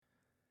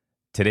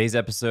Today's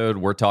episode,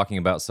 we're talking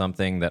about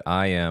something that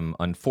I am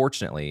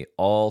unfortunately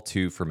all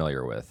too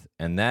familiar with,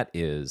 and that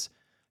is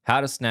how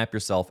to snap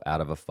yourself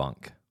out of a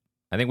funk.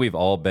 I think we've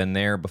all been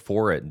there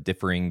before at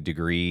differing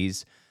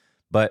degrees,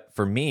 but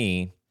for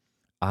me,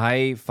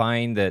 I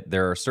find that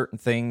there are certain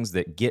things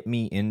that get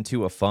me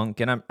into a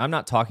funk, and I'm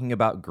not talking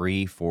about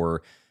grief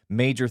or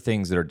major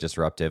things that are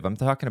disruptive. I'm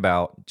talking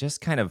about just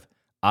kind of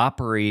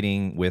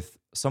operating with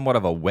somewhat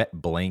of a wet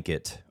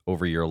blanket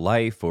over your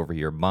life, over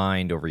your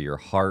mind, over your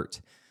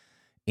heart.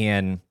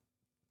 And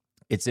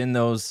it's in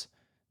those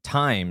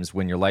times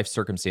when your life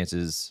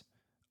circumstances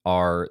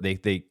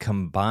they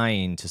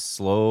combine to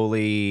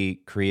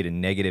slowly create a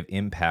negative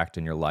impact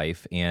in your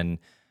life, and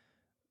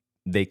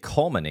they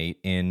culminate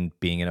in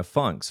being in a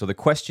funk. So the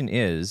question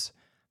is,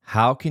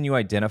 how can you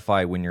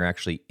identify when you're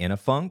actually in a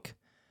funk?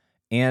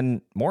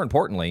 And more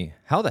importantly,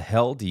 how the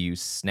hell do you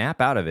snap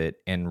out of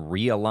it and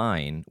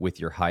realign with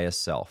your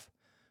highest self?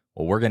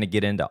 Well, we're going to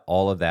get into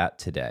all of that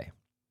today.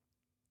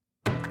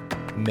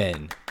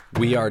 Men,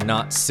 we are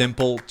not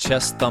simple,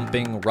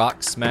 chest-thumping,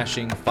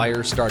 rock-smashing,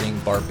 fire-starting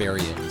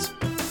barbarians.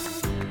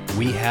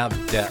 We have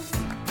depth.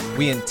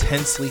 We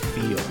intensely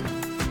feel.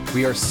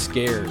 We are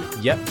scared,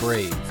 yet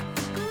brave.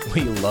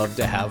 We love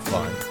to have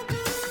fun.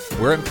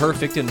 We're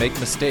imperfect and make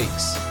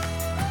mistakes.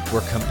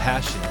 We're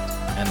compassionate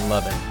and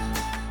loving.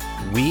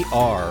 We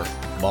are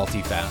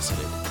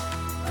multifaceted.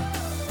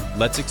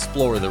 Let's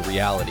explore the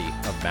reality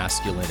of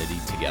masculinity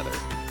together.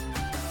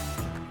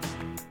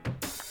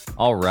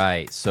 All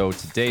right, so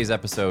today's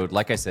episode,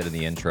 like I said in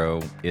the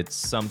intro, it's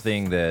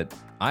something that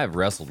I've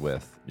wrestled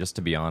with, just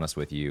to be honest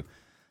with you.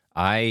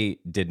 I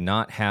did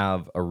not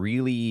have a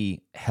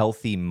really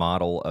healthy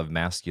model of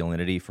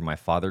masculinity from my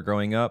father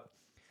growing up.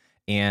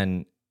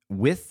 And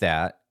with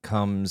that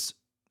comes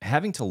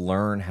having to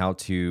learn how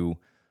to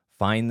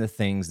find the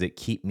things that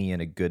keep me in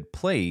a good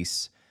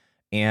place,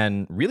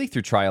 and really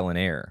through trial and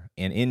error.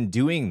 And in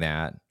doing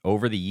that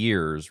over the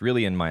years,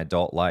 really in my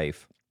adult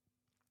life,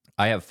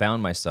 I have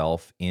found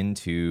myself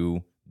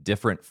into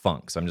different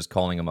funks. I'm just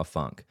calling them a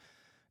funk.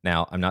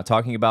 Now, I'm not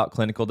talking about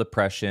clinical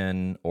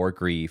depression or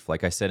grief,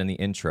 like I said in the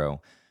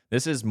intro.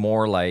 This is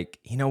more like,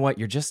 you know what,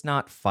 you're just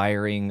not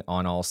firing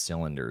on all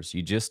cylinders.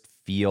 You just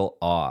feel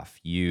off.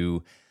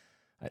 You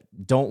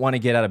don't want to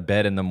get out of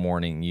bed in the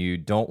morning. You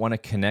don't want to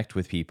connect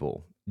with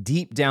people.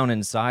 Deep down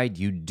inside,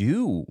 you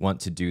do want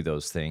to do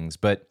those things,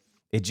 but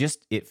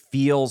it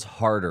feels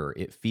harder.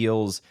 It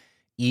feels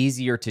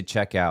easier to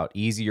check out,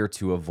 easier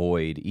to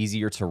avoid,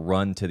 easier to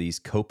run to these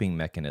coping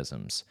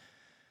mechanisms.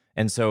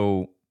 And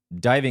so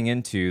diving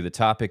into the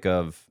topic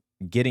of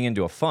getting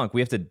into a funk,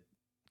 we have to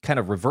kind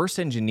of reverse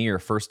engineer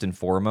first and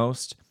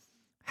foremost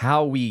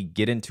how we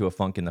get into a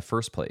funk in the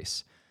first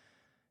place.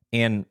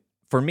 And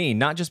for me,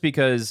 not just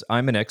because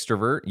I'm an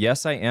extrovert,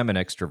 yes, I am an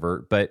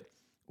extrovert, but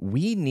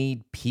we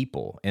need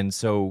people. And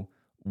so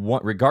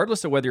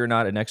regardless of whether you're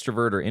not an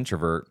extrovert or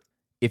introvert,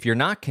 if you're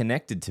not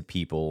connected to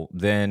people,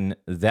 then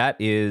that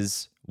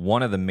is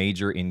one of the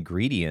major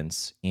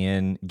ingredients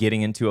in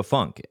getting into a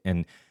funk,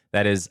 and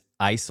that is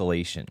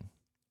isolation.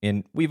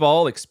 And we've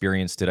all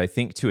experienced it, I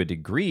think, to a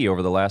degree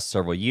over the last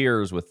several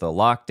years with the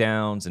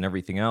lockdowns and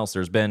everything else.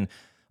 There's been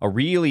a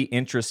really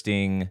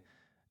interesting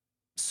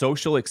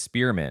social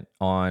experiment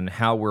on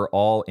how we're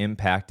all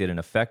impacted and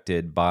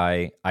affected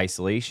by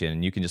isolation.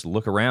 And you can just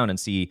look around and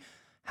see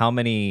how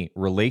many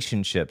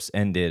relationships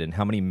ended and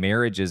how many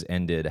marriages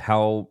ended,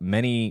 how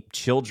many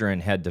children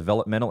had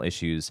developmental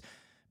issues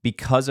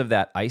because of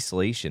that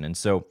isolation. And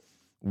so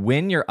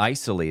when you're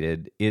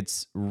isolated,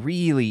 it's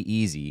really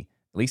easy,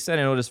 at least I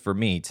noticed for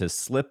me, to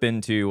slip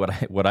into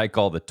what I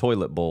call the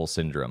toilet bowl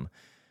syndrome,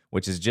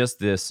 which is just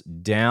this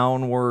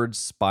downward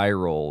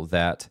spiral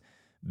that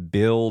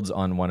builds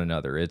on one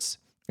another. It's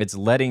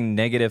letting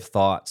negative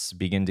thoughts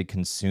begin to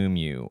consume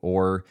you,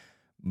 or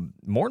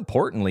more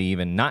importantly,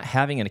 even not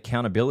having an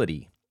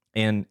accountability.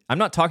 And I'm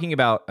not talking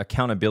about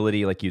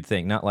accountability like you'd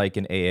think, not like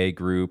an AA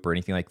group or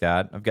anything like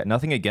that. I've got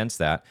nothing against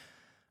that.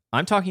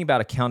 I'm talking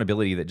about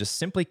accountability that just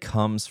simply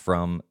comes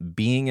from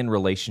being in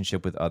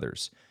relationship with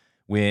others.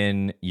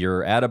 When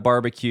you're at a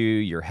barbecue,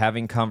 you're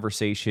having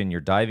conversation,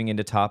 you're diving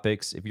into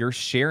topics, if you're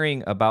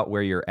sharing about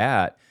where you're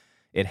at,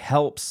 it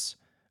helps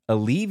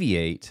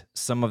alleviate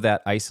some of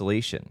that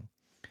isolation.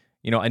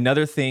 You know,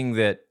 another thing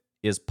that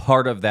is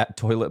part of that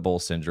toilet bowl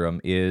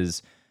syndrome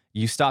is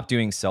you stop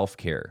doing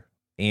self-care.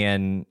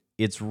 And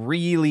it's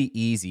really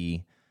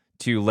easy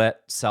to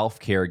let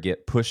self-care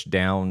get pushed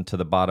down to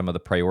the bottom of the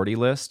priority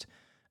list,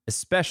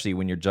 especially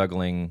when you're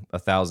juggling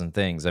 1,000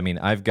 things. I mean,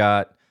 I've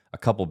got a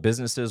couple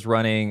businesses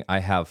running. I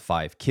have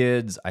 5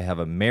 kids. I have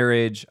a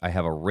marriage. I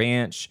have a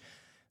ranch.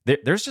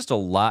 There's just a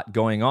lot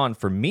going on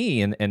for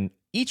me. And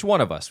each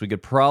one of us, we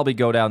could probably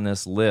go down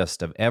this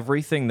list of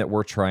everything that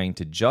we're trying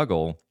to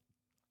juggle.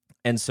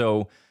 And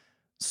so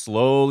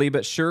slowly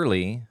but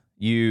surely,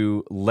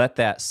 you let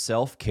that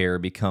self-care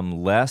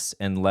become less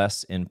and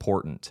less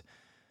important.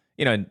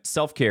 You know,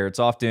 self-care, it's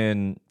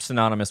often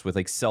synonymous with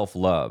like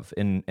self-love.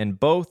 And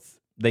both,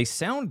 they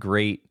sound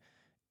great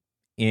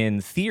in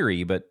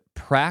theory, but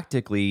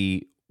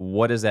practically,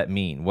 what does that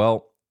mean?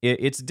 Well,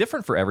 it's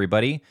different for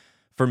everybody.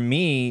 For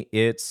me,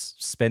 it's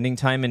spending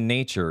time in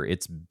nature.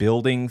 It's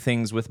building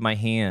things with my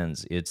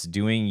hands. It's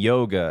doing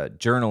yoga,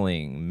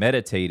 journaling,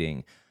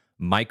 meditating,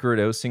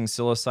 microdosing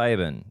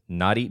psilocybin,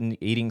 not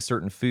eating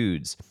certain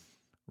foods,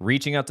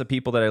 reaching out to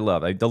people that I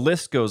love. The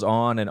list goes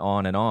on and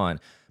on and on.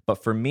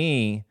 But for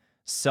me,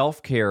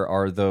 self-care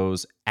are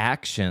those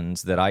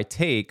actions that I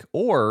take,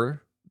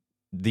 or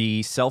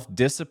the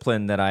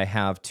self-discipline that I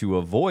have to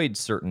avoid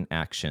certain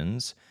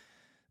actions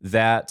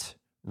that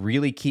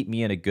really keep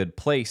me in a good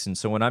place. And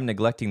so when I'm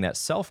neglecting that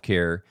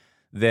self-care,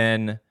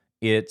 then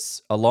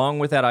it's along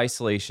with that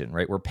isolation,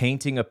 right? We're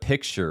painting a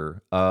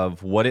picture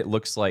of what it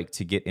looks like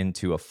to get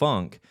into a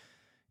funk.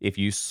 If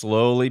you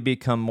slowly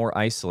become more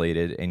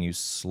isolated and you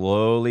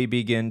slowly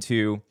begin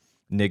to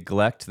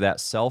neglect that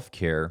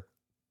self-care,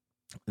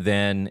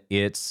 then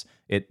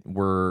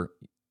we're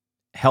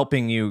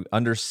helping you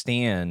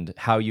understand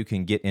how you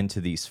can get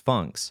into these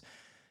funks.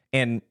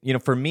 And,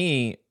 for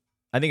me,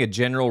 I think a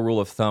general rule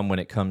of thumb when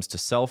it comes to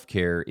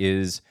self-care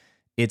is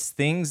it's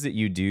things that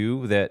you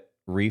do that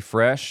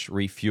refresh,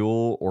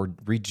 refuel, or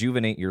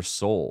rejuvenate your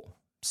soul.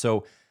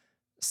 So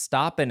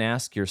stop and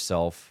ask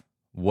yourself,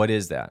 what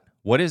is that?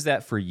 What is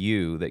that for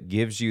you that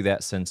gives you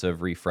that sense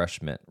of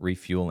refreshment,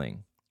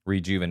 refueling,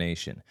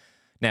 rejuvenation?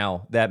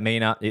 Now,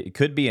 it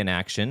could be an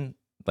action,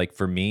 like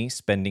for me,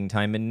 spending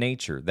time in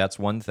nature. That's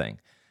one thing.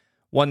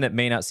 One that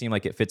may not seem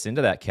like it fits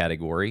into that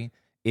category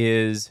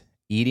is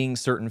eating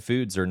certain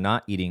foods or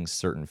not eating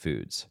certain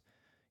foods.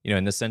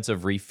 In the sense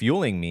of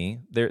refueling me,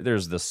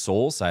 there's the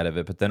soul side of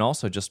it, but then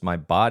also just my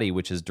body,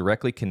 which is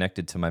directly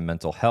connected to my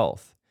mental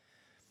health.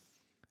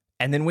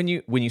 And then when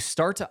you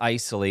start to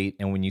isolate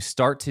and when you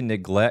start to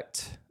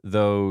neglect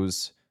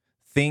those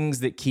things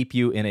that keep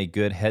you in a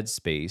good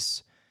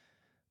headspace,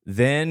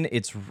 then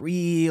it's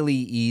really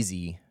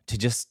easy to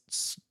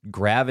just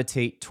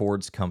gravitate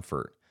towards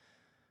comfort.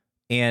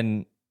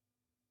 And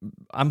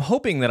I'm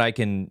hoping that I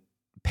can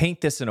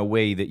paint this in a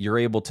way that you're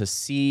able to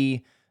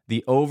see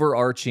the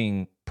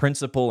overarching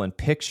principle and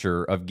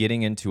picture of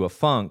getting into a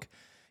funk.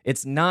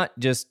 It's not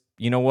just,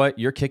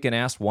 you're kicking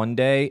ass one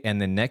day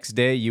and the next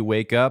day you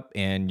wake up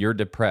and you're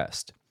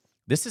depressed.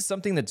 This is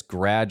something that's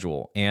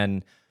gradual.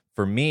 And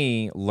for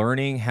me,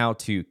 learning how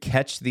to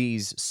catch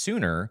these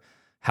sooner,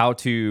 how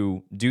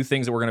to do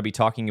things that we're going to be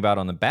talking about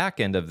on the back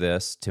end of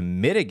this to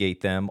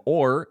mitigate them,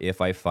 or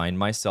if I find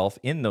myself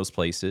in those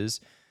places,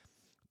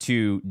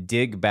 to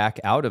dig back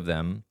out of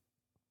them,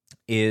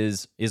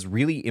 is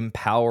really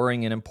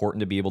empowering and important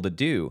to be able to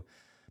do.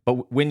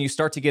 But when you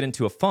start to get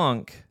into a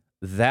funk,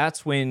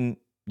 that's when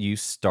you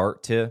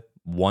start to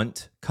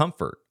want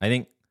comfort. I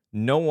think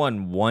no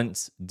one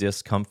wants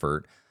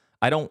discomfort.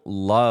 I don't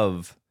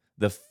love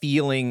the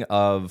feeling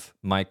of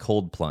my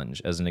cold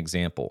plunge, as an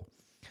example.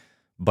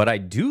 But I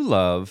do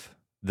love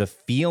the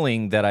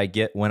feeling that I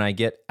get when I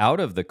get out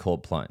of the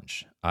cold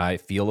plunge. I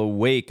feel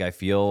awake. I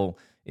feel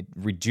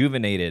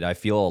rejuvenated. I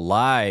feel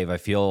alive. I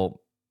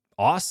feel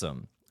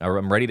awesome.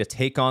 I'm ready to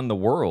take on the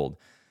world.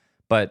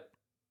 But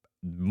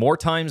more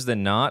times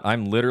than not,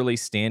 I'm literally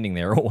standing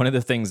there. One of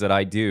the things that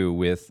I do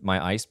with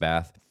my ice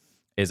bath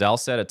is I'll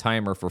set a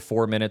timer for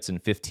 4 minutes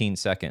and 15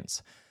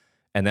 seconds.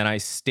 And then I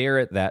stare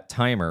at that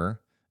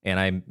timer,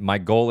 and my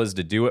goal is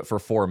to do it for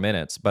 4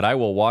 minutes, but I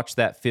will watch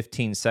that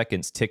 15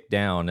 seconds tick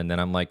down, and then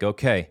I'm like,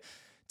 okay,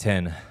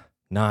 10,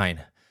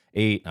 9,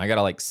 8. I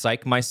got to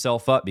psych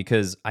myself up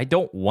because I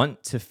don't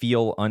want to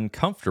feel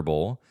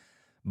uncomfortable,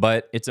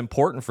 but it's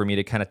important for me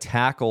to kind of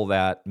tackle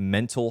that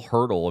mental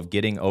hurdle of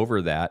getting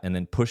over that and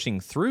then pushing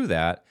through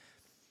that.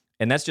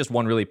 And that's just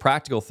one really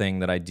practical thing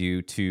that I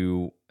do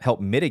to help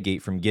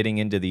mitigate from getting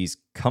into these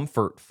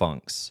comfort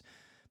funks,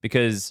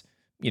 because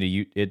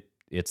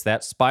it's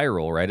that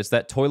spiral, right? It's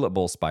that toilet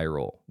bowl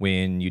spiral.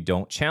 When you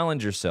don't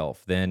challenge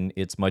yourself, then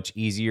it's much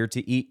easier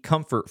to eat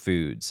comfort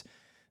foods.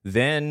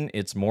 Then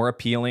it's more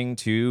appealing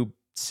to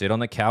sit on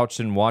the couch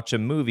and watch a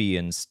movie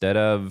instead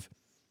of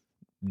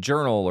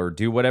journal or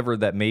do whatever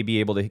that may be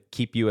able to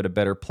keep you at a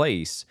better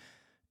place.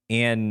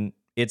 And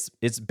it's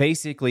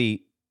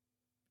basically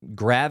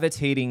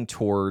gravitating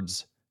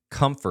towards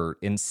comfort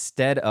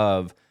instead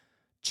of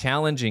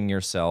challenging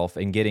yourself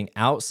and getting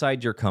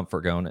outside your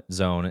comfort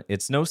zone.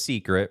 It's no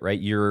secret, right?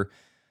 Your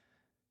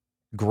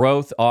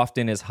growth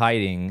often is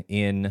hiding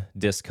in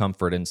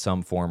discomfort in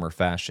some form or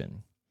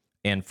fashion.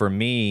 And for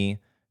me,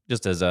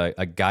 just as a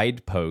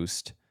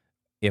guidepost,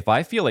 if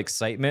I feel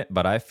excitement,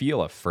 but I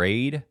feel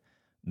afraid,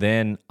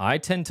 then I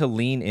tend to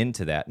lean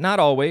into that. Not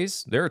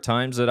always. There are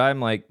times that I'm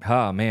like,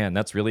 oh man,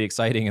 that's really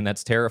exciting and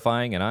that's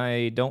terrifying, and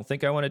I don't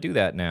think I want to do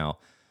that now.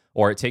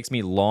 Or it takes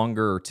me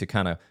longer to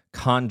kind of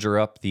conjure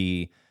up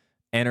the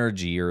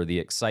energy or the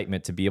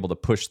excitement to be able to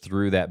push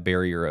through that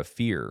barrier of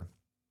fear.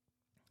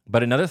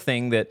 But another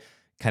thing that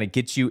kind of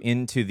gets you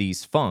into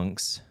these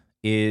funks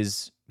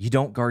is you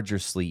don't guard your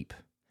sleep.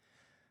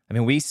 I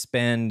mean, we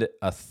spend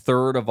a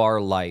third of our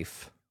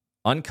life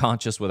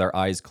unconscious with our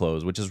eyes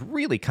closed, which is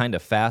really kind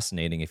of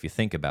fascinating if you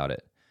think about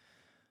it.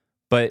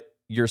 But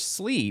your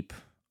sleep,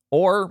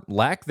 or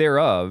lack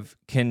thereof,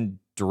 can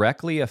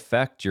directly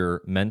affect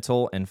your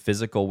mental and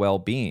physical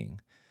well-being.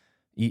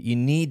 You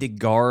need to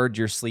guard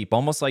your sleep,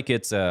 almost like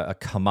it's a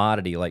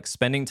commodity, like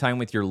spending time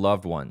with your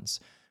loved ones,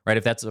 right?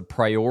 If that's a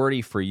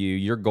priority for you,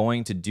 you're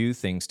going to do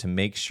things to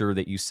make sure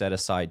that you set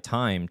aside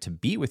time to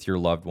be with your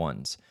loved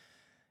ones.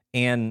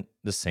 And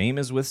the same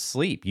is with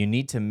sleep. You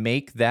need to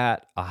make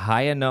that a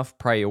high enough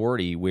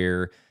priority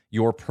where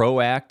you're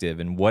proactive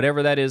and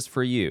whatever that is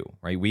for you,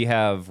 right? We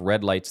have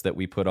red lights that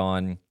we put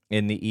on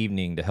in the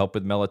evening to help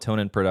with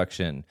melatonin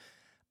production.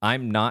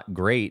 I'm not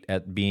great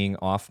at being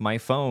off my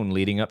phone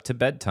leading up to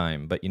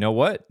bedtime, but you know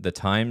what? The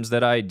times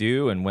that I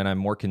do, and when I'm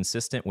more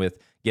consistent with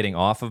getting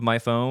off of my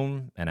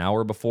phone an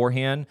hour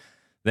beforehand,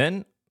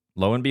 then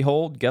lo and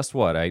behold, guess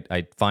what?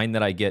 I find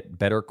that I get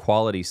better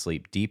quality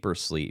sleep, deeper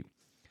sleep.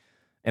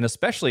 And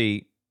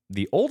especially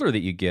the older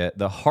that you get,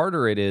 the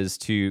harder it is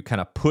to kind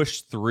of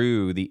push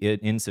through the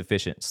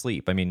insufficient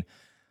sleep. I mean,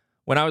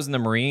 when I was in the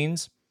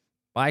Marines,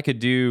 I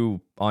could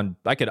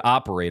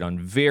operate on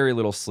very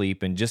little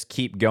sleep and just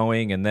keep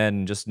going and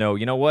then just know,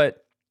 you know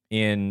what?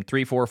 In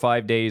 3, 4,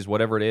 5 days,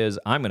 whatever it is,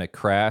 I'm going to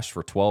crash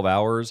for 12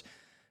 hours.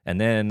 And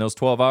then those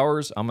 12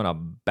 hours, I'm going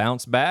to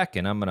bounce back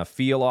and I'm going to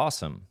feel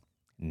awesome.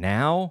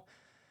 Now,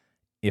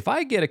 if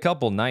I get a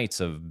couple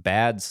nights of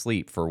bad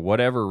sleep for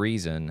whatever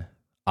reason,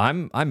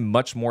 I'm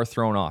much more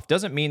thrown off.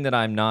 Doesn't mean that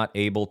I'm not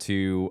able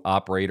to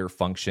operate or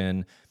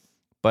function,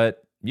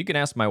 but you can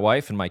ask my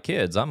wife and my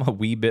kids. I'm a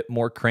wee bit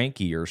more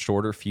cranky or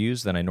shorter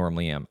fuse than I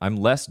normally am. I'm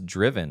less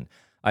driven.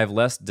 I have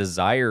less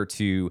desire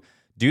to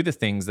do the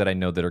things that I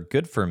know that are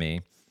good for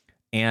me.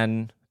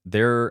 And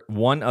they're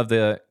one of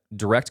the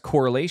direct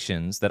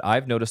correlations that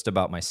I've noticed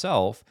about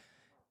myself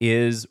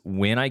is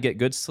when I get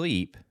good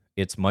sleep,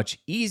 it's much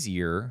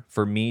easier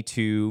for me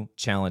to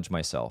challenge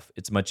myself.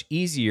 It's much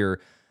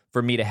easier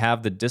for me to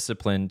have the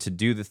discipline to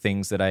do the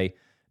things that I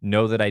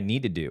know that I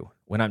need to do.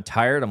 When I'm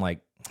tired, I'm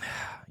like,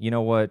 you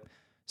know what?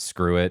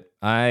 Screw it.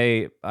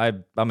 I'm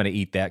going to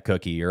eat that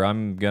cookie, or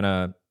I'm going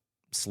to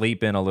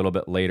sleep in a little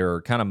bit later,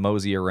 or kind of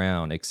mosey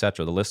around,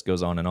 etc. The list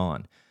goes on and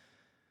on.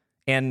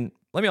 And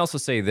let me also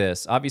say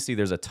this. Obviously,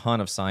 there's a ton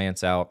of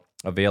science out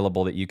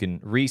available that you can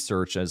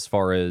research as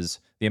far as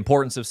the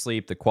importance of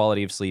sleep, the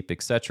quality of sleep,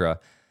 etc.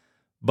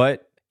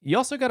 But you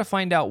also got to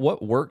find out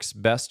what works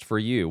best for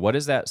you. What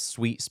is that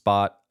sweet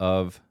spot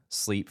of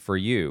sleep for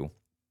you?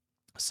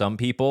 Some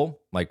people,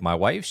 like my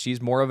wife, she's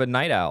more of a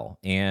night owl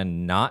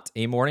and not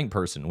a morning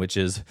person, which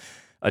is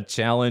a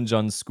challenge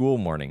on school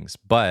mornings.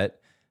 But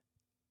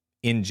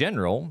in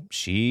general,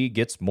 she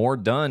gets more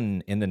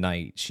done in the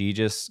night. She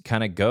just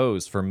kind of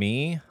goes. For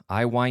me,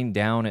 I wind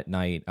down at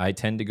night. I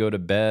tend to go to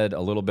bed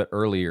a little bit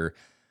earlier.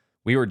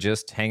 We were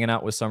just hanging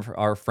out with some of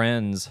our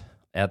friends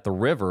at the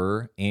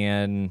river,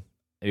 and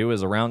it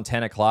was around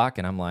 10 o'clock,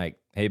 and I'm like,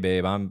 hey,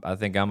 babe, I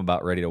think I'm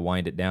about ready to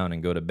wind it down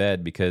and go to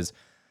bed, because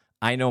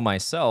I know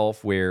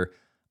myself where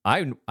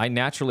I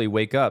naturally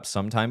wake up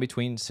sometime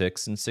between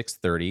 6 and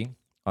 6:30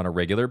 on a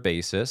regular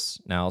basis.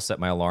 Now, I'll set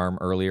my alarm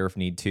earlier if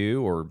need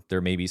to, or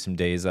there may be some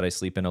days that I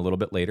sleep in a little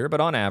bit later,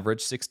 but on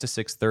average, 6 to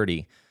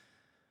 6:30.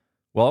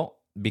 Well,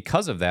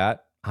 because of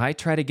that, I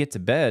try to get to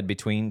bed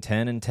between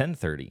 10 and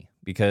 10:30,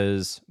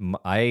 because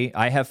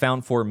I have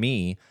found for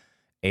me,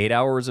 8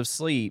 hours of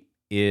sleep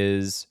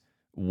is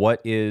what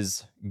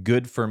is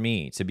good for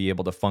me to be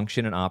able to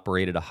function and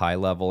operate at a high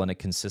level and a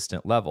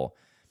consistent level.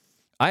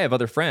 I have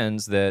other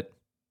friends that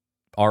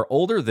are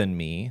older than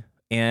me,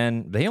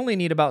 and they only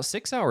need about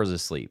 6 hours of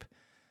sleep.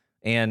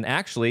 And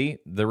actually,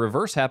 the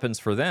reverse happens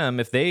for them.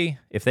 If they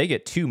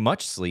get too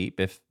much sleep,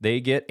 if they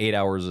get 8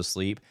 hours of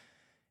sleep,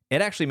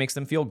 it actually makes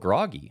them feel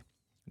groggy.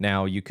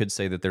 Now, you could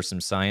say that there's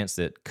some science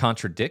that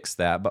contradicts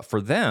that, but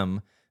for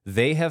them,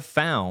 they have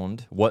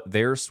found what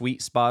their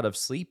sweet spot of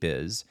sleep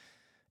is,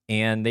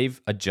 and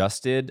they've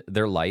adjusted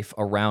their life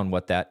around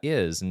what that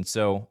is. And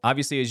so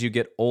obviously, as you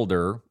get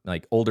older,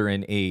 like older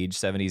in age,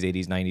 70s,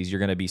 80s, 90s, you're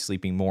going to be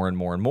sleeping more and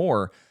more and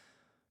more.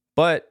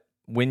 But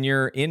when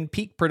you're in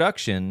peak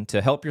production,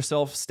 to help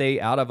yourself stay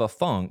out of a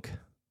funk,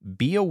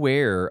 be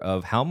aware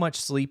of how much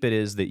sleep it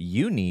is that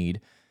you need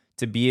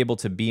to be able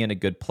to be in a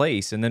good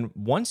place. And then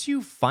once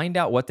you find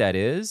out what that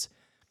is,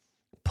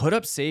 put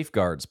up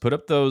safeguards, put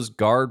up those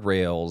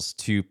guardrails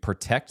to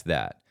protect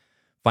that.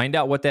 Find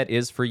out what that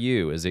is for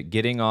you. Is it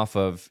getting off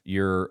of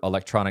your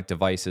electronic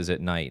devices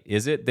at night?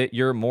 Is it that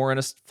you're more in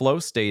a flow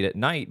state at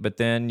night, but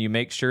then you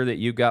make sure that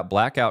you've got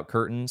blackout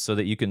curtains so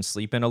that you can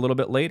sleep in a little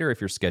bit later if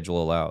your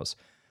schedule allows?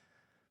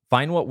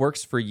 Find what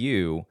works for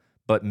you,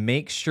 but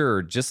make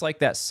sure, just like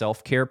that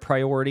self-care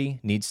priority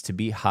needs to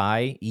be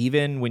high,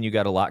 even when you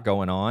got a lot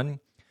going on,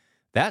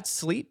 that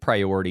sleep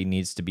priority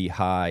needs to be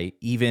high,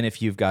 even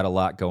if you've got a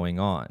lot going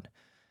on.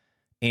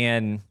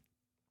 And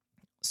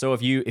so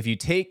if you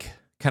take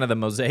kind of the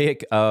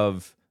mosaic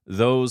of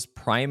those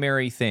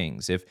primary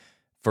things. If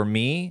for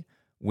me,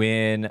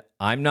 when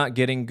I'm not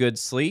getting good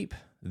sleep,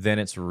 then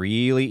it's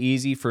really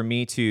easy for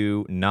me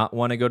to not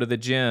want to go to the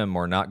gym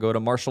or not go to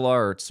martial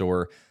arts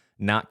or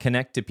not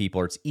connect to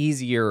people. Or it's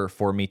easier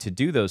for me to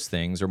do those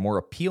things, or more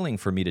appealing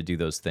for me to do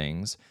those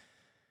things.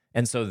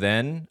 And so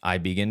then I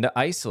begin to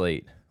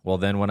isolate. Well,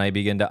 then when I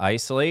begin to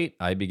isolate,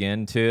 I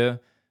begin to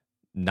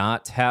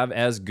not have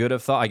as good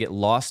of thought. I get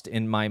lost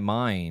in my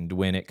mind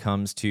when it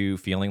comes to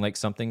feeling like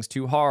something's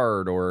too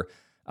hard, or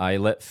I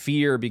let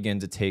fear begin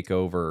to take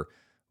over,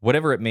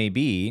 whatever it may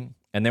be.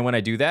 And then when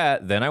I do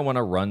that, then I want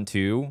to run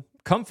to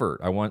comfort.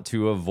 I want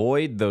to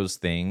avoid those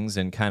things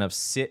and kind of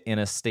sit in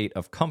a state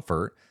of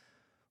comfort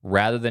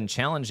rather than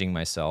challenging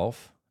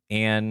myself.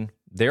 And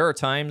there are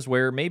times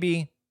where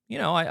maybe,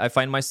 I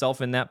find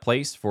myself in that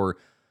place for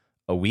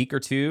a week or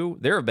two.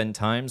 There have been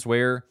times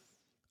where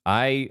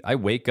I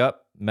wake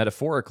up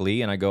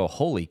metaphorically and I go,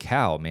 holy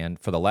cow, man,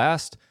 for the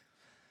last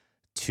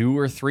 2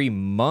 or 3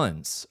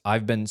 months,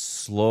 I've been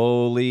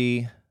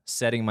slowly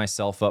setting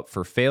myself up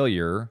for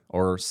failure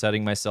or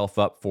setting myself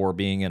up for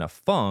being in a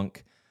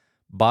funk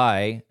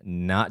by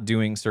not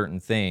doing certain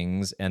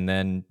things and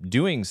then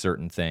doing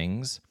certain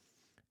things.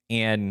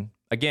 And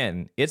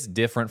again, it's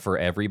different for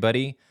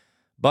everybody,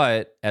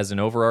 but as an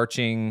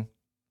overarching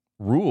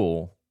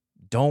rule,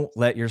 don't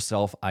let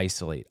yourself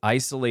isolate.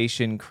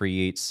 Isolation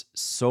creates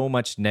so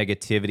much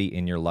negativity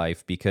in your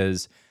life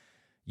because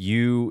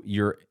you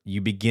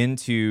begin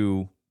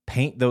to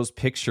paint those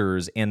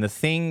pictures, and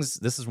this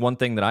is one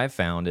thing that I've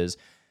found is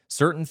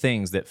certain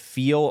things that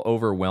feel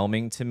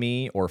overwhelming to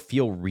me or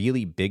feel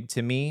really big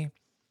to me,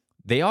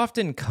 they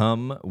often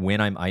come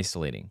when I'm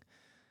isolating.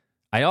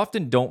 I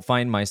often don't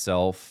find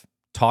myself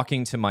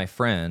talking to my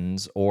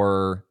friends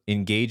or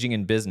engaging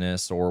in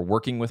business or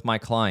working with my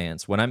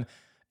clients when I'm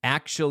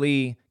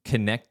actually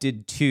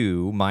connected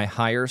to my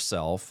higher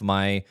self,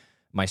 my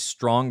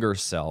stronger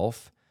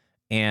self,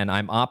 and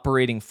I'm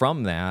operating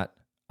from that.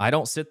 I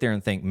don't sit there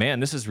and think, man,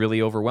 this is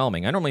really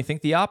overwhelming. I normally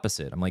think the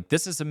opposite. I'm like,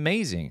 this is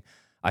amazing.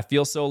 I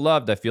feel so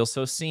loved. I feel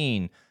so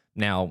seen.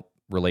 Now,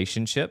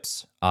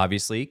 relationships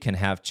obviously can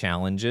have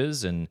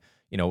challenges, and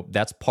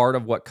that's part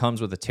of what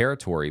comes with the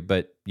territory.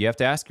 But you have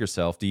to ask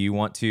yourself, do you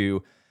want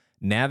to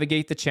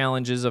navigate the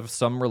challenges of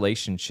some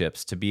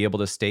relationships to be able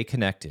to stay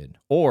connected?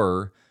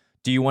 Or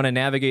do you want to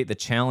navigate the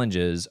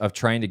challenges of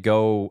trying to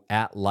go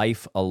at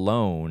life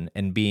alone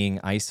and being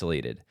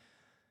isolated?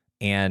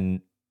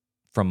 And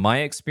from my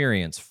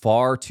experience,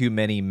 far too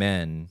many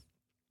men,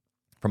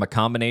 from a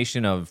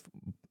combination of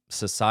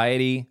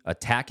society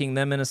attacking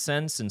them in a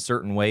sense in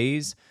certain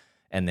ways,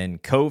 and then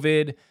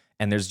COVID,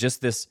 and there's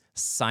just this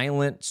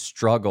silent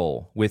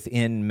struggle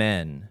within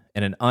men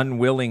and an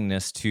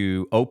unwillingness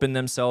to open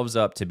themselves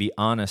up, to be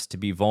honest, to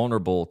be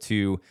vulnerable,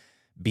 to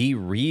be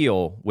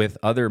real with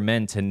other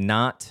men, to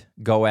not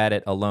go at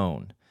it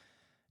alone.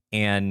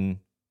 And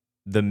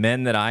the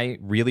men that I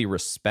really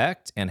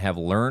respect and have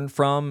learned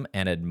from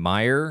and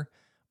admire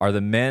are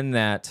the men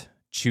that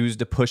choose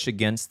to push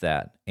against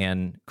that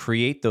and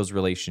create those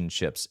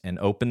relationships and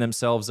open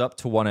themselves up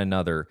to one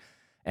another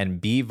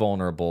and be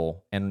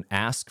vulnerable and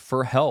ask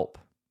for help.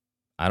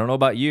 I don't know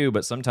about you,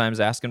 but sometimes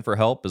asking for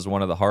help is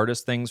one of the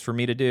hardest things for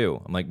me to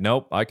do. I'm like,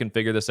 nope, I can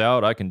figure this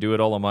out. I can do it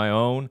all on my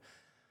own.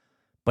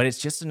 But it's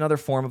just another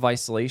form of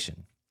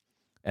isolation.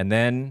 And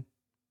then,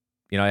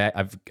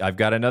 I've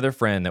got another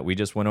friend that we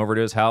just went over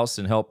to his house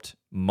and helped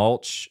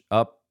mulch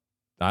up,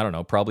 I don't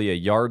know, probably a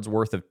yard's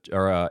worth of,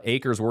 or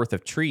acre's worth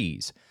of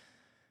trees.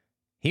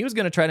 He was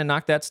going to try to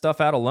knock that stuff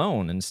out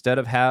alone instead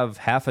of have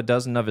half a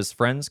dozen of his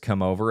friends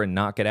come over and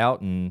knock it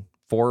out in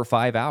 4 or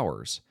 5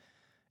 hours.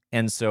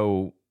 And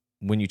so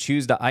when you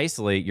choose to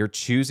isolate, you're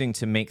choosing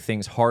to make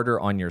things harder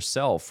on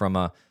yourself from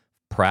a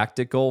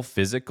practical,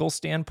 physical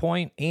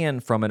standpoint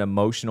and from an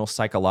emotional,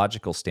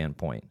 psychological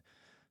standpoint.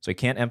 So I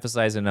can't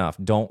emphasize enough,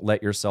 don't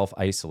let yourself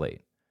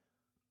isolate.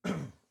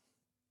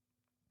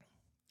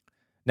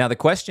 Now, the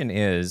question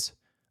is,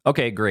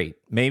 okay, great.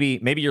 Maybe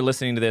you're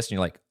listening to this and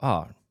you're like,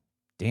 oh,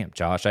 damn,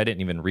 Josh, I didn't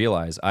even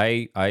realize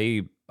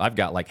I've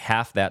got like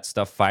half that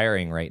stuff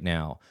firing right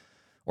now.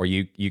 Or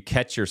you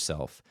catch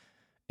yourself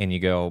and you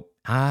go,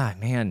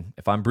 man,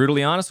 if I'm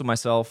brutally honest with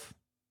myself,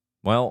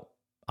 well,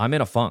 I'm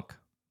in a funk.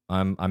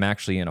 I'm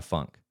actually in a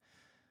funk.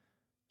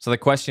 So the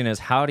question is,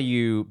 how do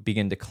you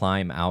begin to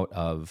climb out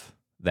of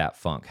that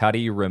funk? How do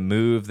you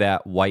remove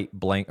that white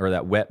blank or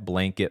that wet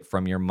blanket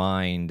from your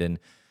mind and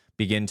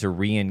begin to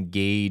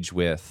re-engage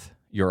with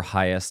your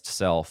highest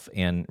self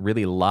and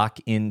really lock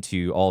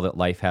into all that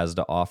life has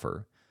to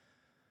offer?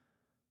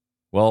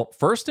 Well,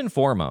 first and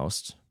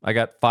foremost, I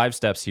got 5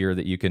 steps here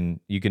that you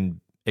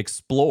can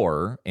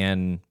explore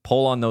and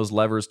pull on those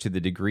levers to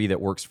the degree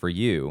that works for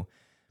you.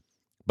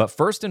 But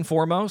first and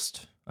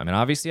foremost,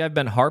 obviously I've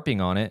been harping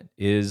on it,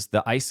 is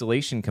the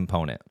isolation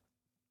component.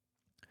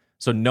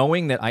 So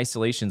knowing that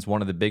isolation is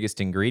one of the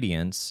biggest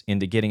ingredients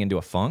into getting into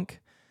a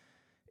funk,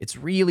 it's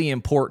really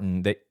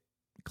important that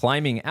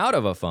climbing out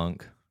of a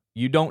funk,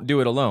 you don't do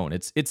it alone.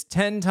 It's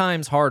 10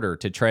 times harder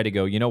to try to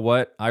go, you know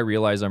what? I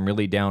realize I'm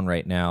really down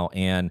right now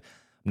and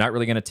I'm not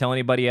really going to tell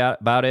anybody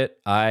about it.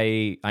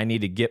 I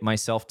need to get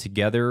myself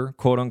together,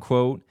 quote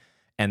unquote.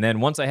 And then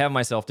once I have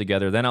myself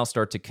together, then I'll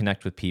start to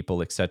connect with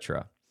people,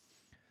 etc.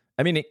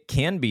 It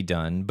can be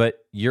done,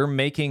 but you're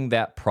making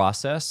that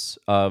process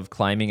of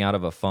climbing out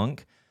of a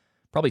funk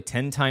probably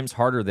 10 times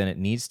harder than it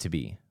needs to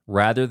be,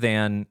 rather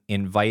than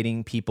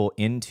inviting people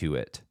into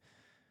it.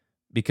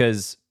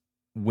 Because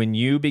when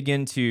you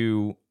begin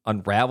to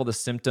unravel the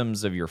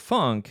symptoms of your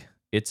funk,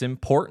 it's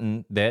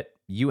important that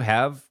you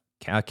have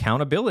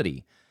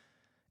accountability.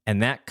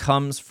 And that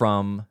comes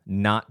from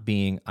not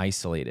being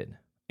isolated.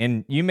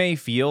 And you may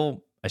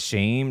feel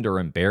ashamed or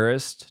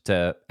embarrassed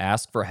to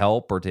ask for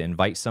help or to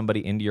invite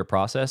somebody into your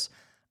process.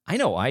 I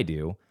know I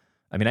do.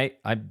 I mean,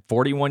 I'm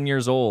 41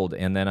 years old,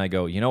 and then I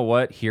go, you know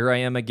what? Here I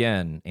am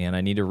again, and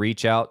I need to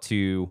reach out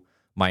to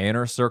my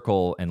inner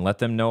circle and let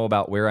them know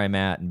about where I'm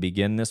at and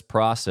begin this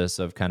process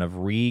of kind of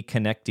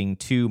reconnecting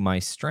to my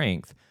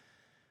strength.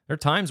 There are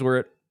times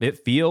where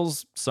it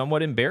feels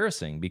somewhat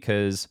embarrassing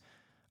because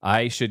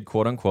I should,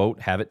 quote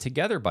unquote, have it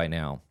together by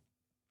now.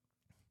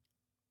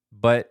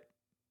 But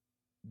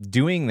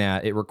doing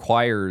that, it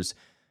requires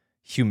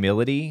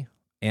humility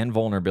and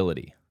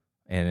vulnerability.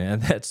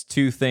 And that's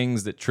two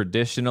things that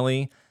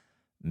traditionally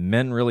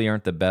men really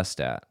aren't the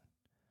best at.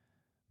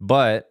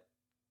 But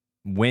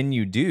when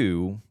you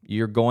do,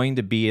 you're going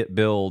to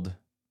build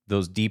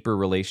those deeper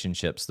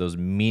relationships, those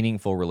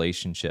meaningful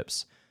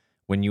relationships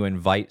when you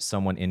invite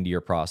someone into your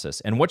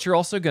process. And what you're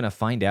also going to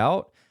find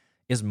out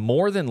is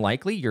more than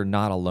likely you're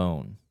not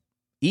alone.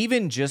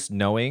 Even just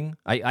knowing,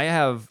 I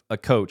have a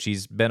coach,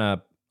 he's been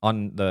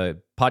on the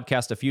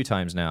podcast a few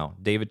times now,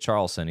 David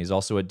Charlson. He's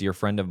also a dear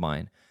friend of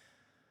mine.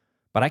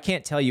 But I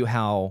can't tell you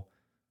how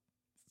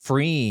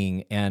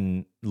freeing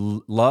and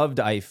loved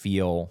I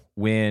feel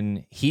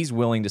when he's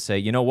willing to say,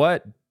 you know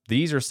what,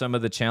 these are some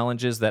of the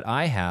challenges that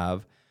I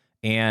have,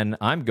 and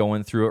I'm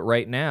going through it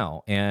right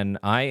now. And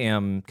I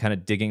am kind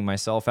of digging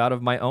myself out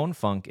of my own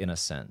funk in a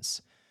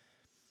sense.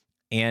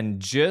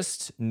 And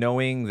just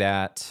knowing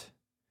that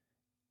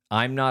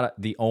I'm not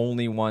the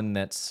only one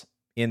that's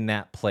in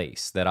that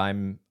place, that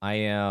I'm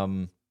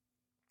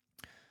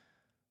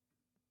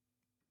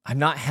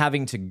not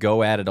having to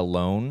go at it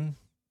alone,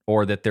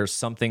 or that there's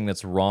something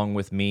that's wrong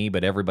with me,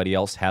 but everybody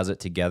else has it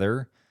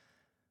together.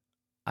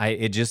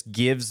 It just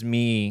gives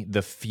me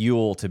the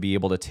fuel to be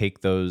able to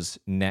take those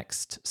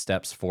next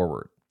steps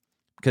forward.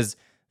 Because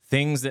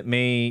things that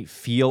may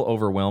feel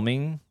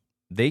overwhelming,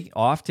 they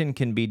often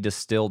can be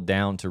distilled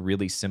down to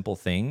really simple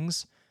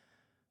things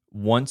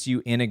once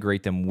you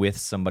integrate them with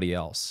somebody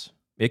else.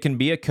 It can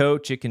be a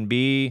coach, it can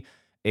be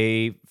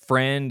a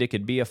friend, it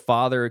could be a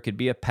father, it could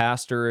be a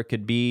pastor,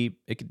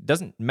 it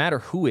doesn't matter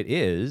who it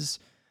is,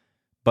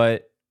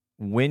 but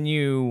when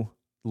you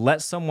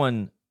let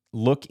someone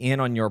look in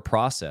on your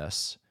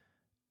process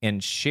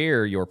and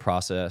share your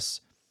process,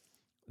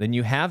 then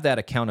you have that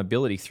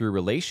accountability through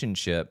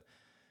relationship,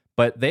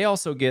 but they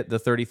also get the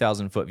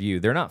 30,000 foot view.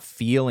 They're not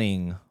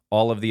feeling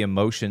all of the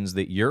emotions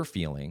that you're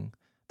feeling.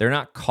 They're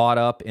not caught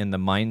up in the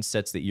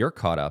mindsets that you're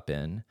caught up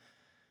in.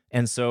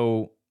 And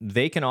so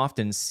they can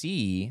often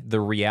see the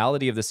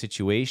reality of the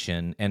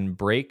situation and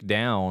break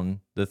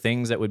down the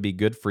things that would be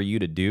good for you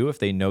to do if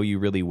they know you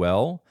really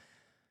well,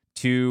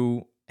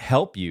 to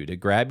help you, to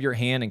grab your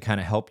hand and kind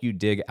of help you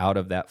dig out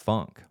of that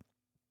funk.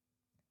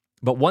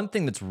 But one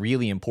thing that's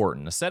really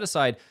important, to set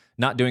aside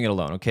not doing it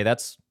alone. Okay,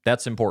 that's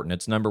important.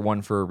 It's number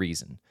one for a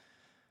reason.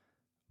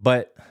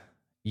 But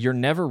you're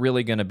never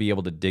really going to be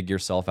able to dig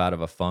yourself out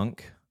of a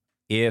funk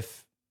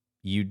if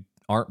you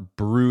aren't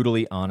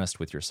brutally honest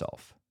with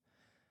yourself.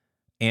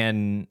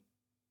 And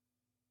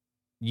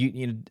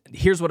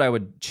here's what I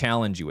would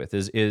challenge you with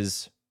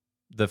is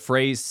the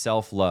phrase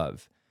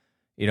self-love.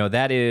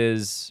 That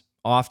is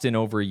often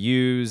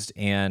overused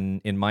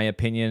and, in my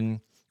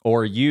opinion,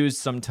 or used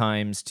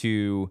sometimes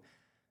to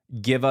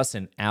give us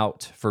an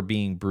out for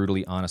being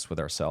brutally honest with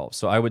ourselves.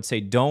 So I would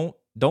say don't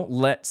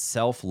let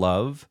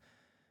self-love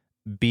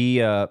be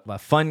a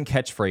fun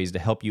catchphrase to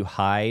help you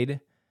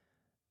hide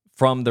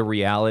from the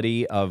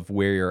reality of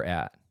where you're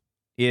at.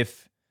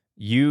 If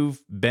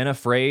you've been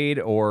afraid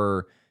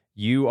or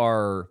you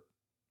are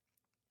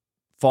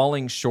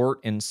falling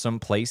short in some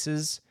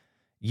places,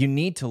 you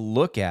need to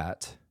look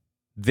at,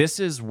 this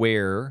is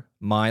where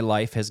my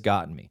life has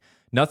gotten me.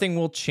 Nothing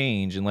will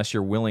change unless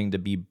you're willing to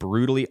be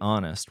brutally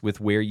honest with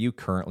where you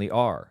currently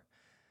are.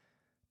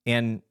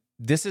 And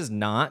this is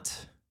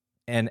not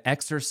an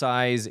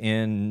exercise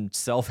in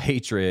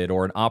self-hatred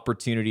or an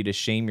opportunity to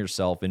shame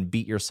yourself and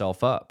beat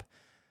yourself up.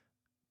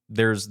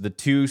 There's the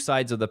two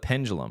sides of the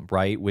pendulum,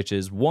 right? Which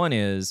is, one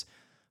is,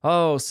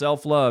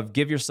 self-love,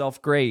 give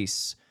yourself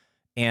grace,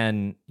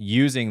 and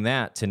using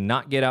that to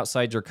not get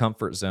outside your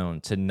comfort zone,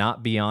 to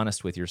not be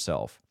honest with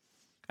yourself.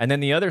 And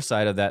then the other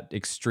side of that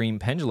extreme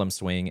pendulum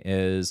swing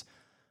is,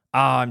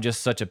 I'm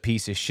just such a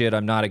piece of shit.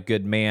 I'm not a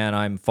good man.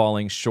 I'm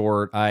falling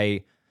short.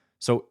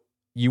 So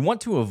you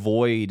want to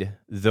avoid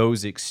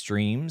those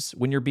extremes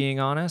when you're being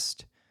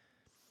honest.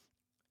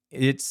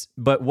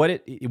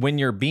 When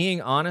you're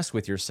being honest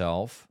with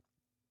yourself,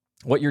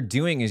 what you're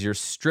doing is you're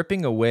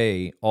stripping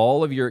away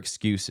all of your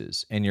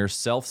excuses and you're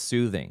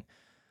self-soothing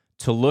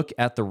to look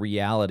at the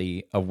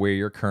reality of where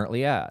you're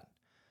currently at.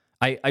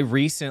 I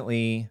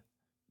recently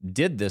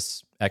did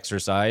this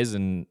exercise,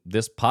 and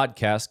this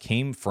podcast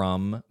came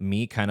from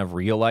me kind of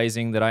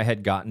realizing that I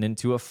had gotten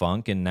into a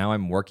funk and now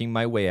I'm working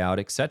my way out,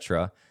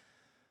 etc.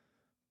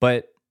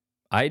 But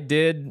I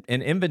did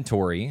an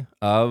inventory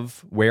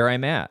of where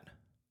I'm at.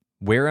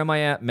 Where am I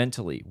at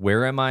mentally?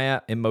 Where am I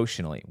at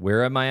emotionally?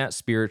 Where am I at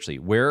spiritually?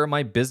 Where are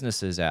my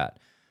businesses at?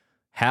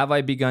 Have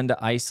I begun to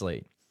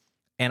isolate?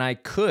 And I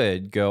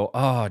could go,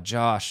 oh,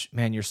 Josh,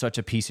 man, you're such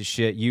a piece of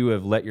shit. You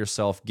have let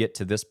yourself get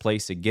to this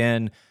place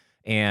again.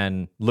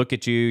 And look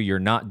at you. You're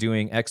not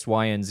doing X,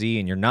 Y, and Z,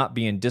 and you're not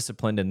being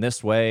disciplined in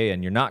this way,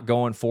 and you're not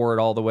going for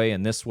it all the way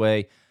in this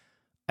way.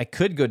 I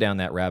could go down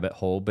that rabbit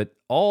hole, but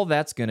all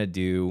that's going to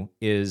do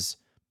is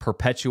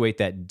perpetuate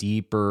that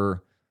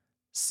deeper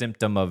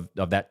symptom of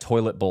that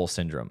toilet bowl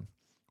syndrome,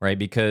 right?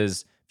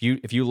 Because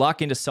if you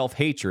lock into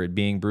self-hatred,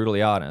 being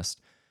brutally honest,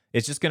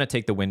 it's just going to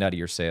take the wind out of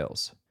your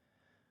sails.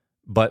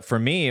 But for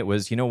me, it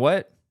was, you know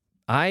what?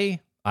 I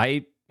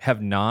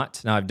have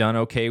not, now I've done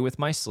okay with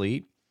my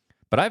sleep,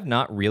 but I've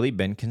not really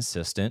been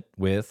consistent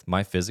with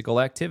my physical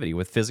activity,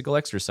 with physical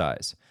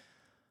exercise.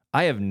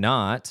 I have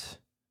not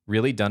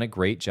really done a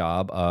great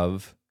job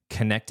of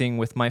connecting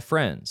with my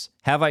friends.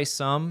 Have I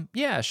some?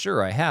 Yeah,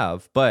 sure, I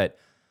have. But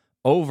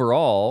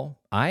overall,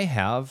 I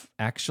have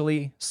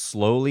actually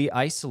slowly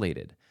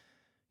isolated.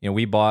 You know,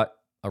 we bought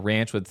a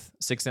ranch with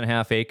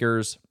 6.5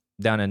 acres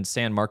down in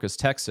San Marcos,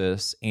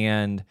 Texas,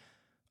 and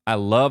I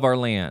love our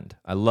land.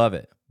 I love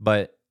it.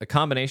 But a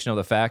combination of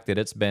the fact that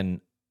it's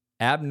been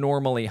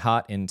abnormally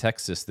hot in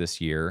Texas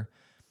this year,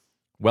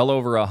 well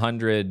over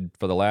 100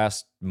 for the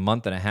last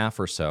month and a half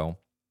or so,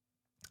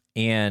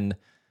 and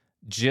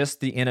just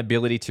the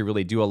inability to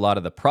really do a lot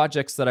of the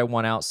projects that I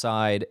want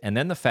outside, and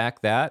then the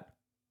fact that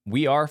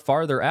we are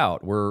farther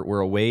out. We're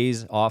a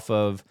ways off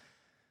of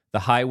the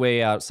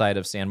highway outside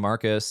of San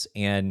Marcos,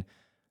 and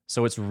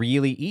so it's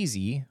really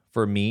easy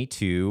for me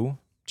to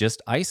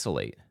just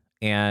isolate.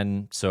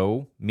 And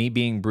so me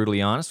being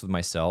brutally honest with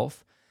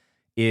myself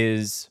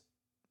is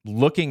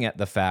looking at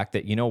the fact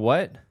that, you know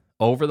what,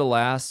 over the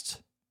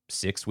last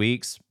 6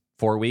 weeks,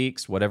 4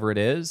 weeks, whatever it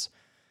is,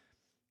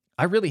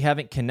 I really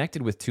haven't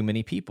connected with too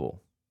many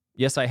people.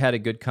 Yes, I had a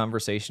good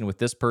conversation with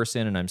this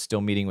person and I'm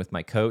still meeting with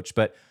my coach,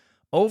 but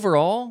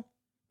overall,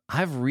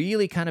 I've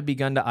really kind of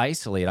begun to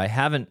isolate. I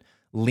haven't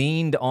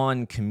leaned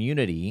on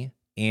community,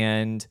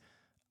 and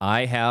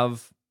I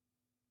have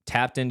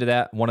tapped into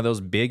that, one of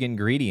those big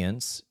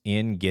ingredients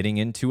in getting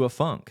into a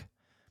funk.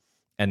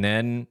 And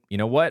then, you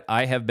know what?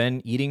 I have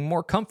been eating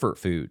more comfort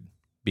food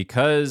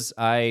because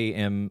I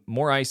am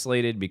more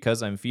isolated,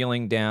 because I'm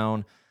feeling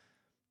down,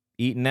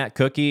 eating that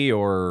cookie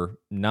or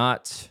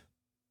not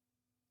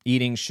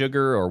eating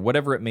sugar or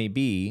whatever it may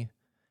be.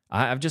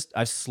 I've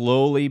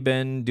slowly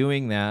been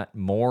doing that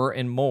more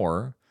and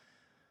more.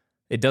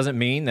 It doesn't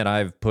mean that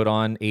I've put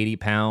on 80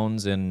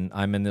 pounds and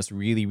I'm in this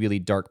really, really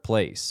dark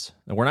place.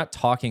 And we're not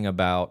talking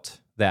about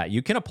that.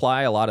 You can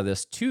apply a lot of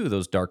this to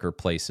those darker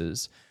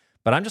places,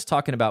 but I'm just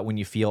talking about when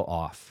you feel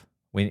off,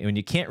 when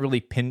you can't really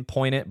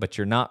pinpoint it, but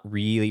you're not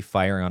really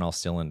firing on all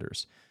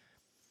cylinders.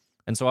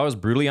 And so I was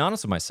brutally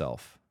honest with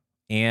myself.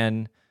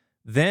 And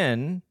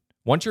then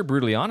once you're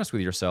brutally honest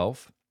with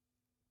yourself,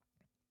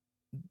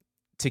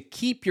 to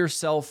keep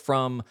yourself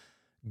from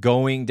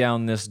going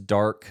down this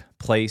dark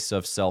place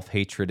of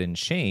self-hatred and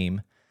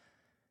shame,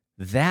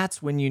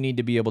 that's when you need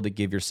to be able to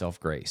give yourself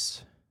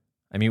grace.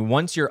 I mean,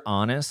 once you're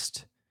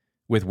honest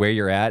with where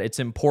you're at, it's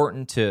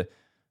important to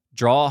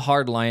draw a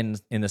hard line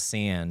in the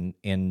sand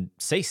and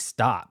say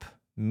stop,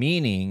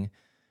 meaning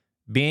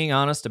being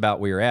honest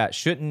about where you're at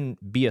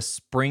shouldn't be a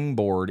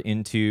springboard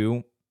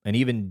into an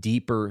even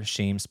deeper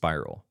shame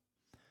spiral.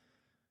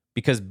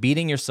 Because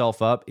beating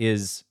yourself up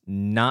is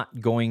not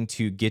going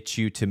to get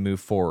you to move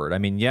forward. I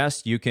mean,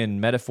 yes, you can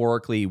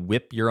metaphorically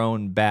whip your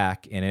own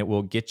back and it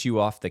will get you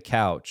off the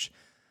couch.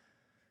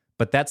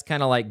 But that's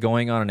kind of like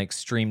going on an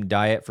extreme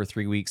diet for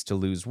 3 weeks to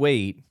lose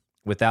weight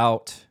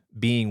without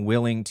being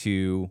willing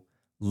to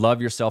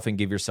love yourself and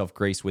give yourself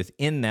grace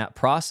within that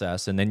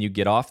process. And then you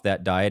get off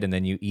that diet and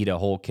then you eat a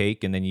whole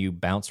cake and then you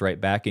bounce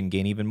right back and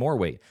gain even more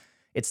weight.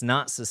 It's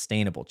not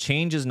sustainable.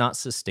 Change is not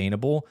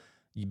sustainable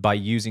by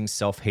using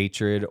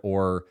self-hatred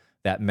or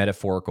that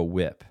metaphorical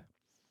whip.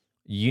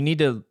 You need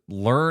to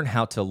learn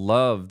how to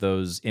love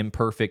those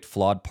imperfect,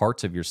 flawed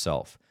parts of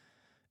yourself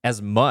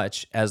as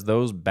much as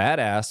those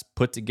badass,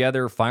 put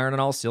together, firing on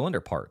all cylinder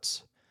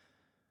parts.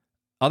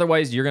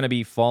 Otherwise, you're going to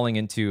be falling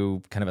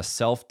into kind of a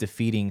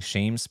self-defeating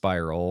shame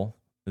spiral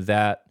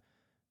that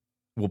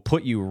will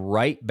put you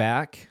right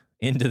back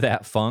into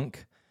that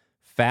funk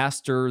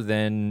faster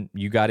than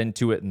you got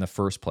into it in the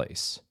first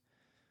place.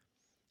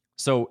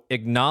 So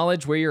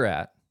acknowledge where you're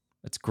at.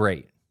 That's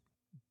great.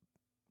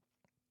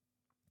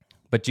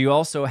 But you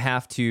also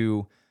have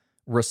to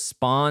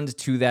respond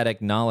to that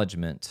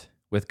acknowledgement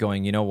with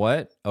going, you know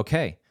what?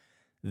 Okay,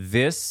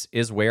 this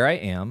is where I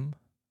am,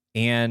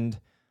 and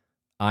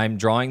I'm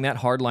drawing that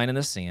hard line in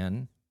the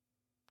sand.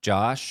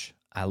 Josh,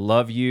 I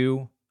love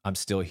you. I'm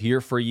still here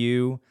for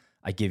you.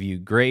 I give you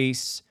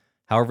grace.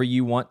 However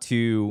you want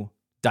to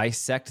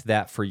dissect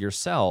that for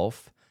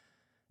yourself.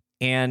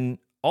 And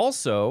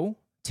also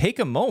take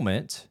a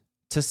moment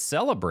to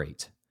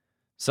celebrate.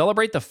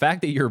 Celebrate the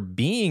fact that you're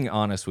being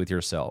honest with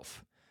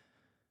yourself.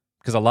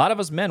 Because a lot of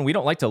us men, we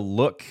don't like to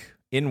look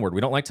inward.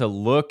 We don't like to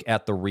look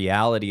at the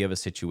reality of a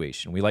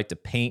situation. We like to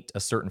paint a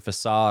certain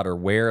facade or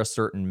wear a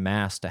certain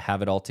mask to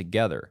have it all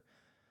together.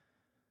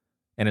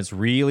 And it's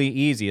really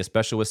easy,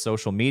 especially with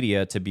social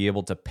media, to be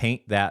able to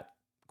paint that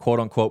quote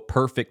unquote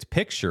perfect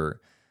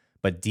picture.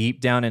 But deep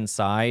down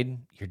inside,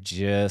 you're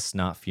just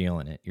not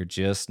feeling it. You're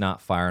just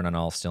not firing on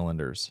all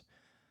cylinders.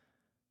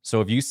 So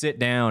if you sit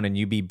down and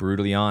you be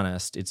brutally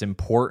honest, it's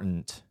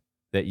important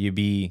that you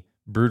be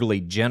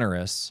brutally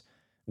generous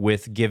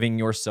with giving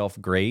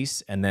yourself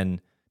grace and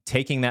then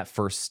taking that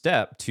first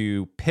step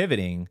to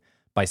pivoting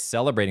by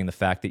celebrating the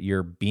fact that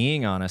you're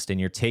being honest and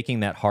you're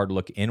taking that hard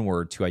look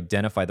inward to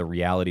identify the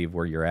reality of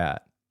where you're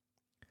at.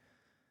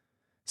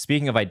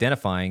 Speaking of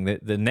identifying,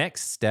 the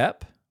next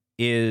step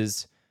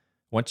is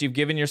once you've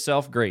given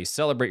yourself grace,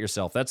 celebrate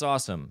yourself. That's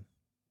awesome.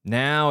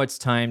 Now it's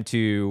time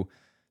to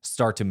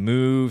start to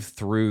move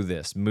through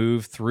this,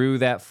 move through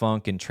that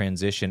funk and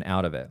transition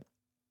out of it.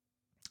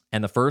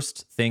 And the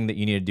first thing that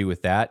you need to do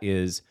with that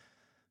is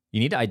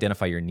you need to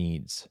identify your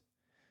needs.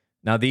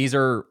 Now, these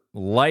are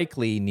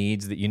likely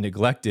needs that you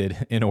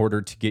neglected in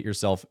order to get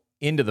yourself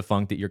into the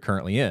funk that you're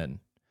currently in.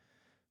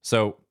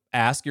 So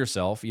ask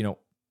yourself,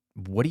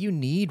 what do you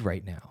need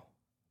right now?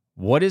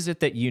 What is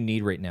it that you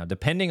need right now?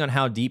 Depending on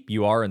how deep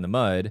you are in the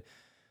mud,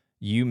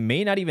 you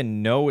may not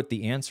even know what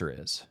the answer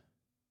is.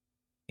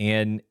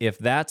 And if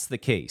that's the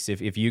case,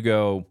 if you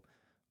go,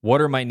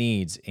 what are my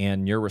needs?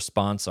 And your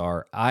response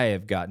are, I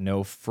have got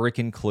no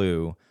freaking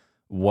clue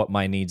what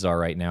my needs are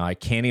right now. I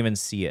can't even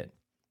see it.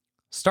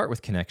 Start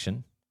with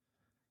connection.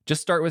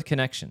 Just start with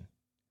connection.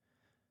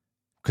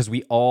 Because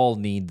we all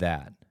need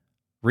that.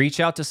 Reach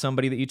out to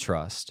somebody that you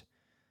trust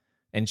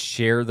and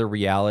share the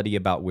reality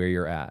about where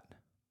you're at.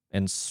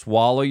 And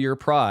swallow your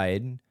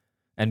pride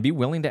and be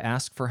willing to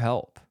ask for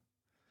help.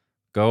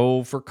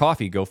 Go for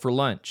coffee, go for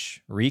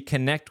lunch,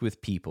 reconnect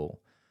with people.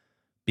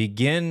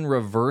 Begin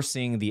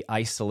reversing the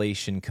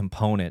isolation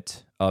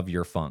component of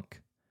your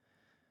funk.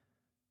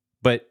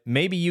 But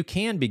maybe you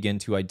can begin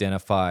to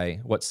identify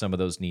what some of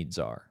those needs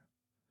are.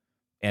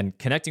 And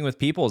connecting with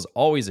people is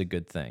always a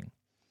good thing.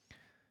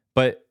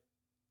 But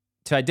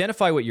to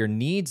identify what your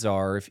needs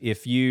are,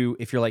 if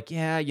you're like,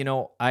 yeah,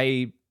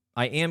 I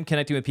am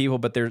connecting with people,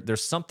 but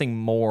there's something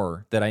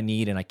more that I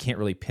need and I can't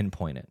really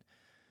pinpoint it.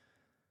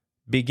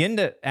 Begin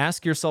to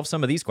ask yourself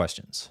some of these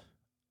questions.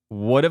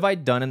 What have I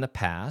done in the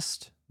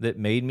past that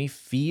made me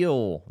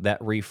feel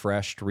that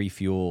refreshed,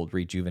 refueled,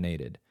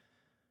 rejuvenated?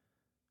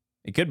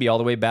 It could be all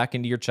the way back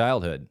into your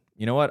childhood.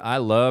 You know what? I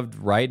loved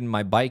riding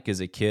my bike as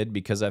a kid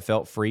because I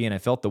felt free and I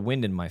felt the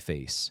wind in my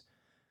face.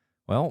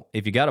 Well,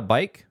 if you got a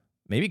bike,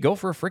 maybe go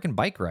for a freaking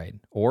bike ride.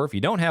 Or if you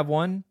don't have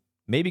one,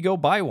 maybe go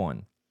buy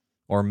one.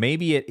 Or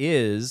maybe it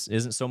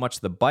isn't so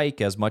much the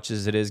bike as much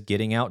as it is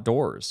getting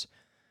outdoors.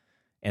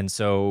 And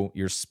so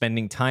you're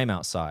spending time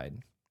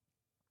outside.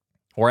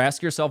 Or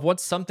ask yourself,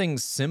 what's something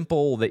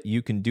simple that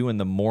you can do in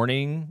the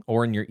morning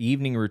or in your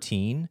evening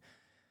routine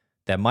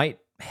that might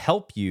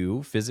help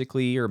you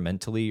physically or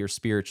mentally or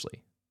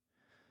spiritually?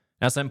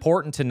 Now, it's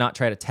important to not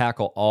try to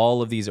tackle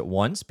all of these at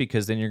once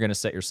because then you're going to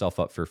set yourself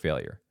up for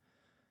failure.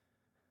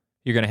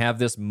 You're going to have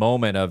this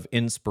moment of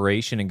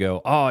inspiration and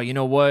go, oh, you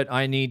know what?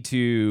 I need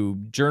to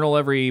journal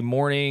every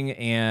morning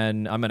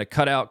and I'm going to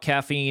cut out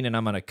caffeine and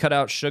I'm going to cut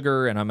out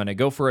sugar and I'm going to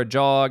go for a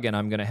jog and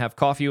I'm going to have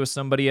coffee with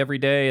somebody every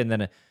day. And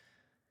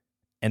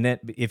then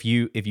if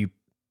you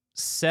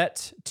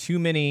set too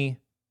many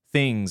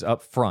things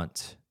up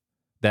front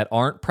that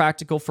aren't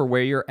practical for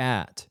where you're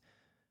at,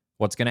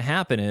 what's going to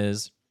happen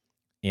is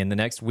in the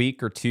next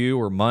week or two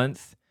or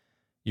month,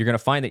 you're going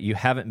to find that you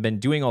haven't been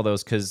doing all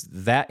those because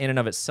that in and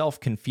of itself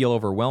can feel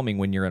overwhelming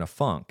when you're in a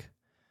funk.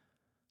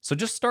 So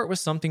just start with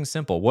something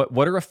simple.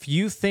 What are a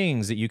few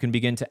things that you can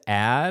begin to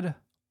add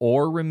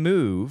or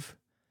remove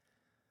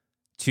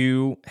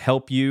to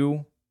help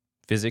you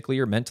physically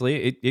or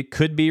mentally? It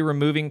could be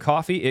removing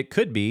coffee. It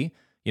could be,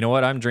 you know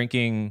what, I'm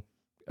drinking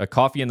a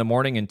coffee in the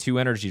morning and 2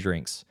 energy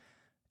drinks.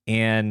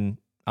 And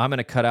I'm going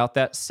to cut out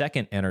that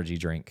second energy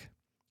drink.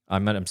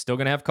 I'm still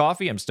going to have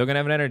coffee. I'm still going to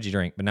have an energy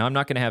drink. But now I'm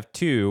not going to have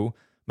 2.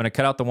 I'm going to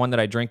cut out the one that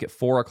I drink at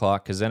 4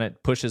 o'clock because then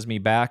it pushes me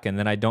back and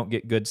then I don't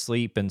get good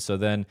sleep. And so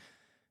then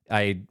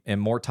I am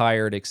more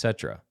tired,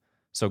 etc.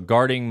 So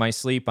guarding my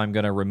sleep, I'm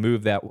going to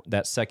remove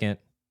that second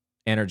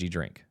energy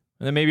drink.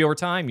 And then maybe over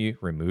time, you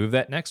remove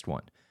that next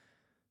one.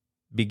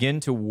 Begin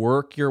to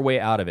work your way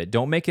out of it.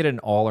 Don't make it an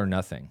all or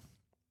nothing.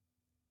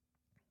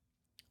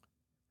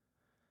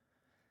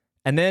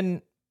 And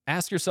then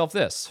ask yourself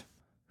this.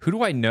 Who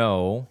do I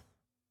know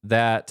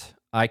that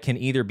I can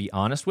either be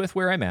honest with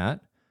where I'm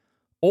at,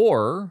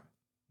 or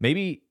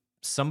maybe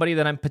somebody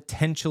that I'm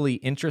potentially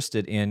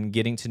interested in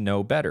getting to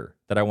know better,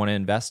 that I want to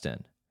invest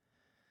in?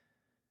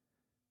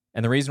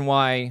 And the reason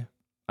why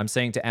I'm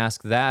saying to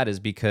ask that is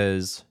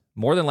because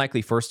more than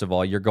likely, first of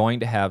all, you're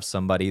going to have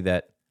somebody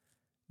that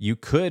you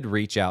could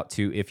reach out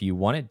to if you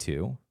wanted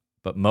to,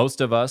 but most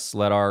of us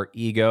let our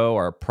ego,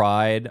 our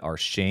pride, our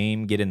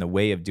shame get in the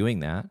way of doing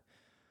that.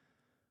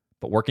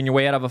 But working your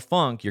way out of a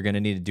funk, you're going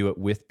to need to do it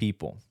with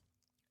people.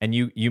 And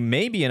you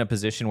may be in a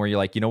position where you're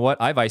like, you know what?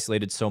 I've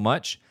isolated so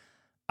much.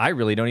 I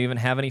really don't even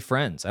have any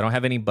friends. I don't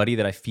have anybody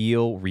that I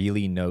feel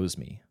really knows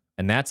me.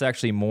 And that's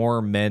actually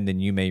more men than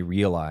you may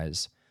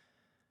realize.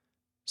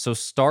 So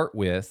start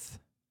with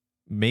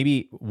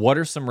maybe what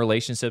are some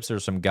relationships or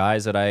some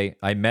guys that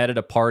I met at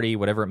a party,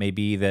 whatever it may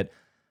be, that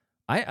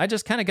I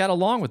just kind of got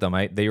along with them.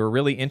 They were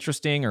really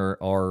interesting,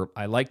 or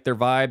I liked their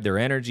vibe, their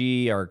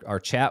energy, our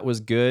chat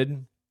was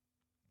good.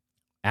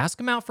 Ask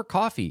them out for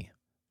coffee.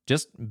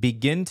 Just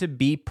begin to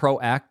be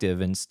proactive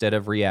instead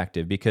of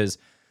reactive, because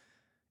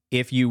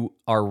if you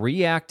are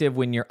reactive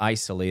when you're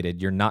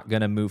isolated, you're not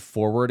going to move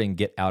forward and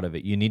get out of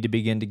it. You need to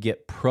begin to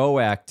get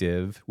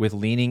proactive with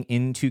leaning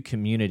into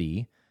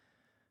community.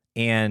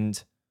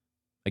 And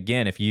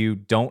again, if you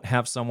don't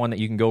have someone that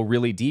you can go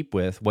really deep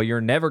with, well, you're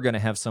never going to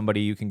have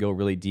somebody you can go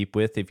really deep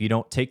with if you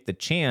don't take the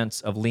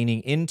chance of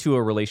leaning into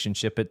a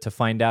relationship to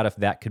find out if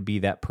that could be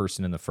that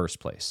person in the first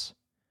place.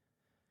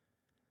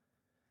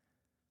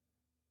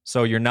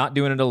 So you're not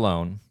doing it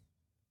alone.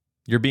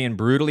 You're being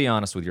brutally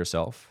honest with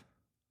yourself.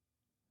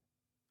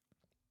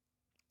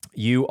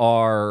 You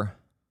are,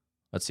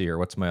 let's see here,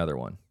 what's my other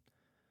one?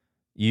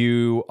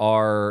 You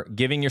are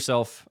giving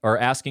yourself or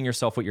asking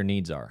yourself what your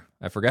needs are.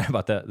 I forgot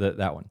about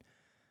that one.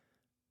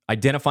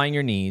 Identifying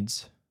your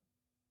needs.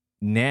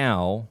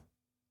 Now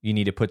you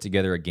need to put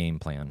together a game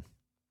plan,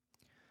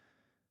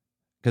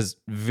 because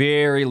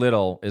very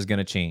little is going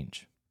to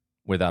change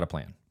without a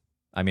plan.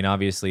 I mean,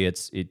 obviously,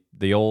 it's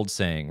the old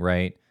saying,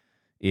 right?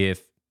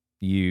 If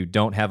you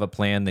don't have a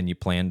plan, then you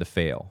plan to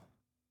fail.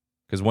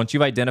 Because once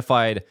you've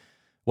identified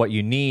what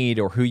you need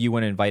or who you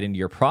want to invite into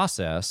your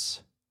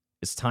process,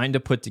 it's time to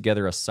put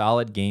together a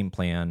solid game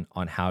plan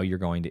on how you're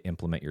going to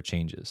implement your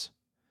changes.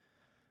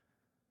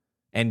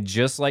 And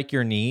just like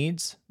your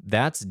needs,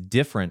 that's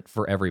different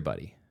for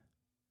everybody.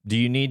 Do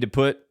you need to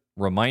put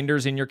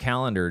reminders in your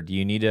calendar? Do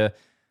you need to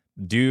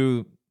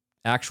do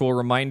actual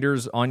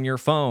reminders on your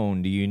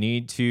phone? Do you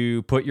need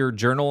to put your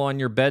journal on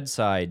your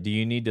bedside? Do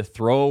you need to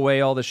throw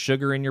away all the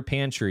sugar in your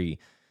pantry?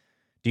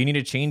 Do you need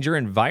to change your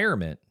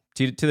environment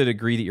to the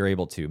degree that you're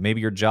able to?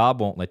 Maybe your job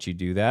won't let you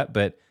do that,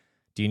 but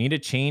do you need to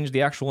change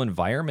the actual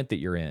environment that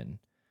you're in?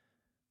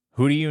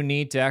 Who do you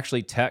need to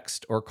actually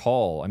text or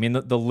call? I mean,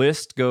 the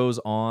list goes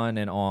on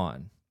and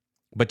on.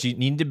 But you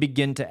need to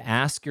begin to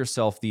ask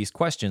yourself these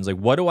questions. Like,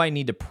 what do I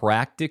need to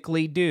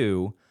practically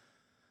do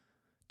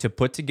to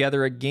put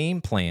together a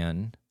game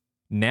plan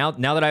now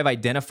that I've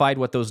identified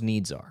what those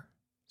needs are?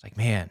 It's like,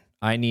 man,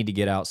 I need to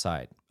get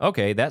outside.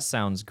 Okay, that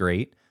sounds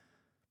great.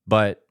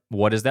 But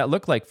what does that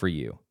look like for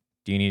you?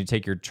 Do you need to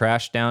take your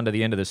trash down to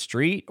the end of the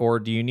street, or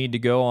do you need to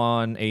go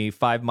on a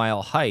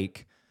 5-mile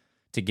hike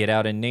to get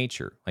out in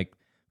nature? Like,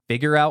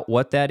 figure out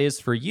what that is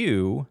for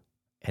you,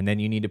 and then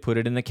you need to put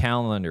it in the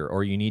calendar,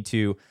 or you need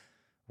to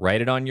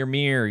write it on your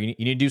mirror. You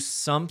need to do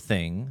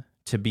something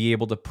to be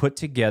able to put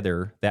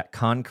together that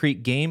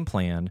concrete game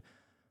plan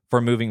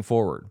for moving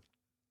forward.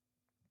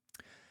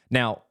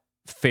 Now,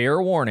 fair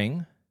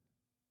warning,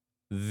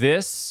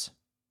 this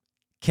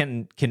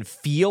can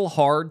feel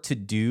hard to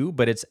do,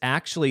 but it's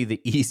actually the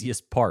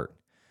easiest part.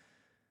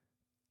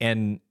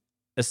 And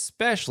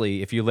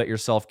especially if you let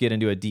yourself get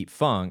into a deep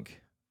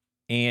funk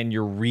and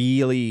you're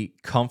really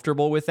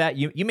comfortable with that.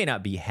 You may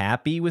not be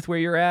happy with where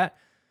you're at,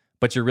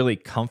 but you're really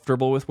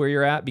comfortable with where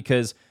you're at,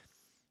 because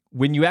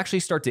when you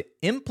actually start to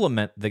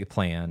implement the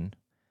plan,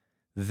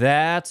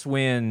 that's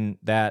when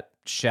that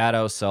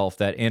shadow self,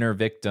 that inner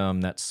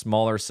victim, that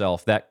smaller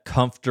self, that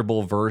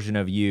comfortable version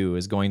of you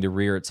is going to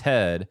rear its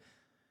head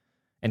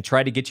and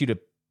try to get you to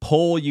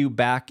pull you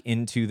back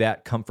into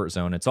that comfort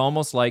zone. It's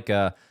almost like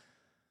a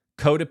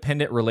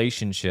codependent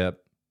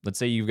relationship. Let's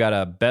say you've got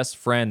a best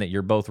friend that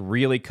you're both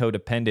really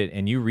codependent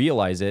and you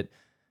realize it,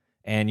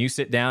 and you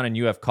sit down and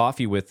you have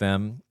coffee with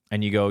them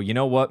and you go, you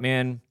know what,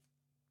 man,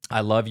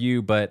 I love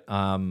you, but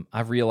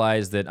I've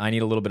realized that I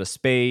need a little bit of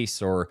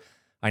space, or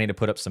I need to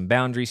put up some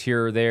boundaries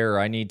here or there, or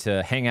I need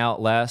to hang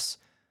out less.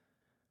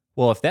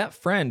 Well, if that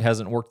friend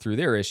hasn't worked through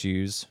their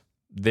issues,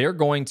 they're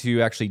going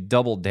to actually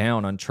double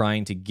down on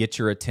trying to get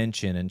your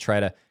attention and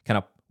try to kind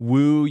of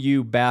woo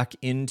you back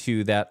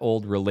into that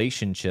old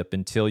relationship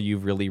until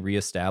you've really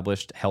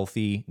reestablished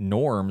healthy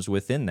norms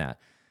within that.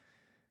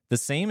 The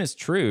same is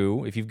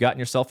true if you've gotten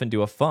yourself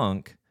into a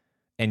funk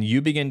and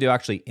you begin to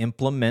actually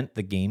implement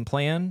the game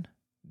plan.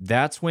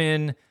 That's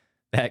when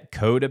that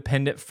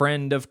codependent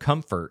friend of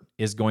comfort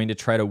is going to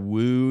try to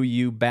woo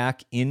you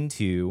back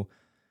into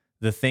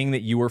the thing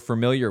that you were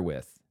familiar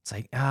with. It's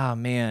like, ah,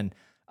 man,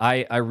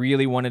 I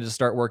really wanted to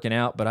start working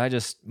out,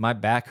 but my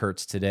back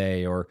hurts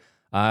today, or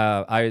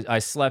I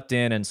slept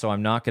in, and so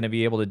I'm not going to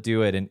be able to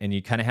do it. And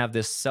you kind of have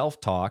this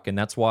self-talk, and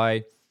that's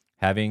why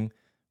having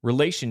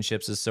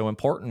relationships is so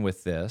important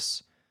with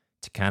this,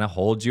 to kind of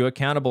hold you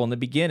accountable in the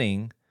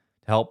beginning,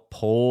 to help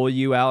pull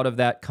you out of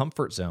that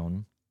comfort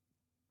zone.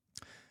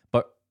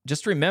 But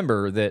just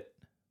remember that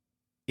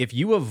if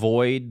you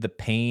avoid the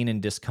pain and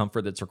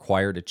discomfort that's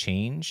required to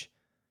change,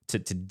 to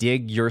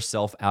dig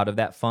yourself out of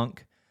that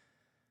funk,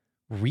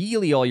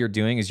 really all you're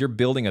doing is you're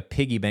building a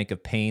piggy bank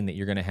of pain that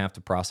you're going to have to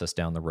process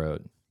down the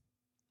road.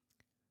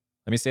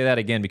 Let me say that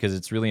again, because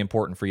it's really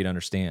important for you to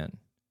understand.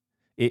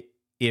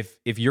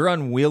 if you're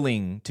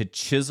unwilling to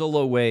chisel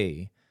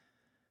away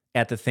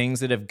at the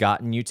things that have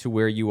gotten you to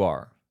where you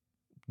are,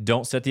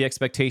 don't set the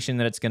expectation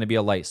that it's going to be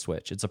a light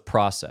switch. It's a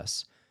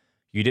process.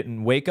 You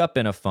didn't wake up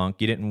in a funk.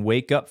 You didn't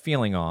wake up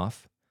feeling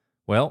off.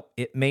 Well,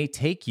 it may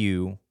take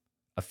you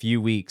a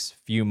few weeks,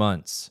 few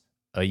months,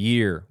 a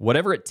year,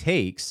 whatever it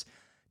takes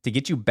to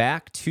get you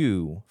back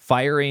to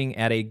firing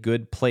at a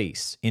good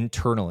place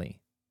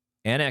internally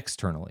and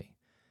externally.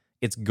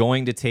 It's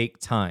going to take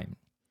time.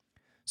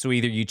 So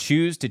either you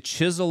choose to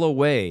chisel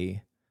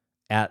away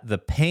at the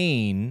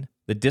pain,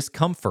 the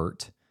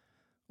discomfort,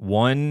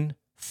 one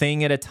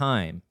thing at a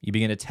time. You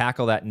begin to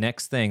tackle that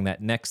next thing,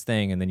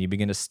 and then you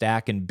begin to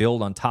stack and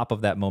build on top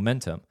of that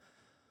momentum.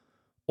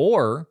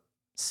 Or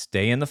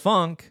stay in the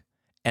funk,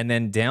 and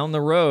then down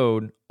the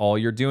road, all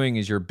you're doing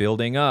is you're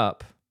building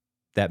up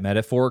that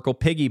metaphorical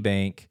piggy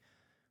bank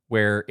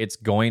where it's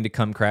going to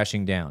come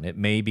crashing down. It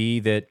may be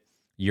that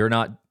you're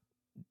not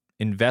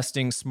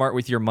investing smart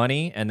with your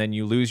money, and then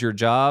you lose your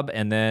job,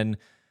 and then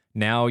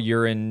now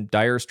you're in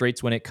dire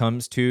straits when it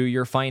comes to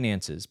your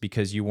finances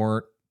because you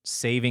weren't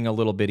saving a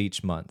little bit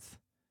each month.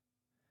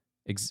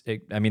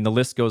 I mean, the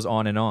list goes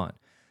on and on.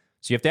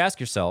 So you have to ask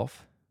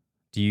yourself,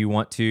 do you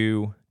want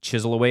to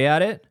chisel away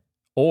at it?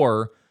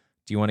 Or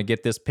do you want to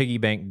get this piggy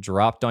bank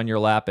dropped on your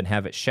lap and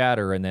have it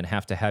shatter and then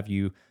have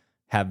you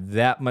have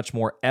that much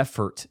more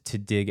effort to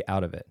dig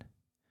out of it?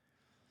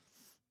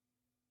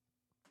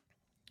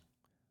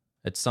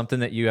 It's something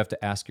that you have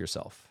to ask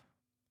yourself.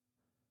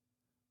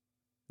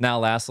 Now,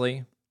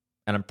 lastly,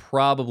 and I'm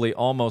probably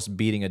almost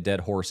beating a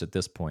dead horse at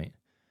this point,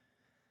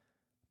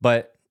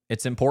 but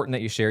it's important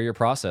that you share your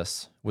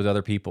process with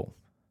other people.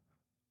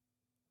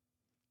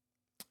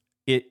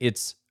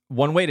 It's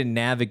one way to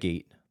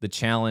navigate the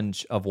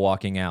challenge of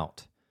walking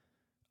out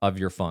of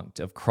your funk,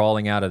 of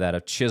crawling out of that,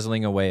 of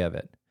chiseling away of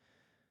it,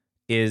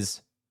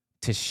 is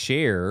to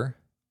share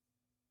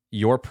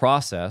your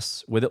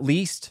process with at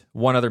least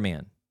one other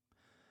man.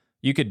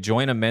 You could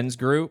join a men's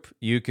group.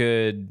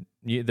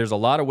 There's a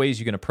lot of ways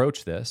you can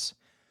approach this,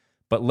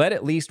 but let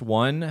at least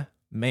one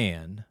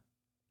man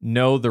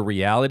know the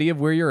reality of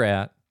where you're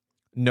at,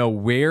 know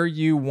where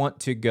you want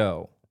to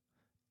go,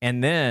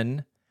 and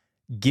then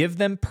give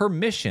them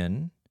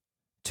permission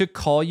to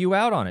call you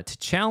out on it, to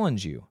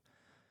challenge you.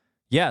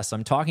 Yes,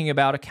 I'm talking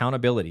about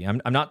accountability.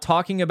 I'm not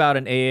talking about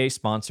an AA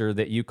sponsor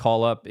that you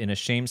call up in a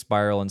shame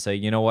spiral and say,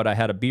 you know what, I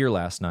had a beer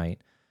last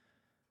night.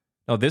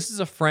 No, this is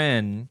a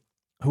friend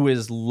who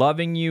is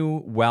loving you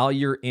while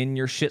you're in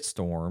your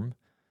shitstorm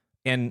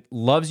and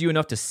loves you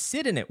enough to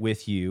sit in it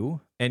with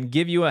you and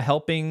give you a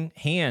helping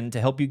hand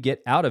to help you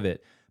get out of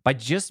it by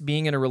just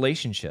being in a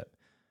relationship.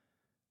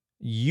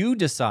 You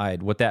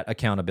decide what that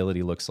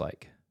accountability looks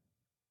like.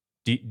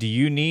 Do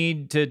you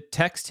need to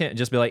text him?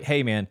 Just be like,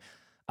 hey, man,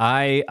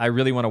 I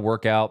really want to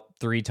work out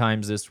 3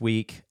 times this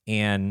week,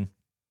 and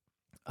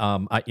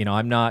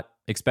I'm not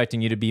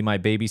expecting you to be my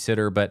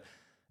babysitter, but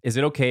is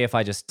it okay if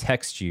I just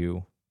text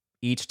you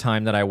each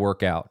time that I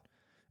work out?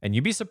 And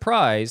you'd be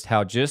surprised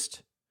how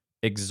just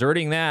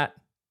exerting that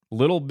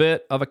little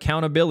bit of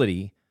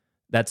accountability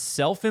that's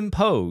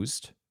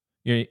self-imposed,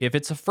 if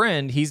it's a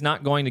friend, he's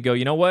not going to go,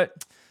 you know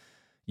what?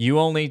 You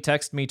only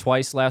texted me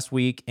twice last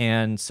week,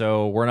 and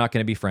so we're not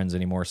going to be friends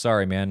anymore.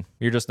 Sorry, man.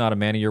 You're just not a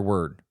man of your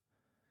word.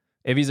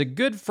 If he's a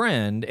good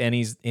friend and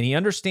he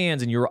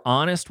understands and you're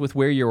honest with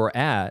where you're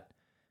at,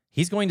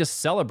 he's going to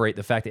celebrate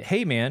the fact that,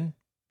 hey, man,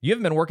 you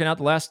haven't been working out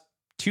the last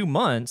 2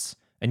 months,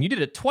 and you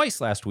did it twice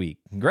last week.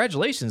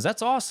 Congratulations.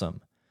 That's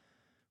awesome.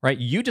 Right?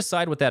 You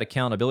decide what that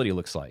accountability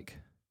looks like.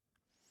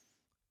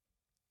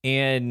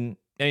 And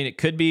I mean, it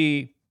could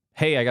be,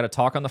 hey, I got to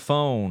talk on the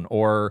phone,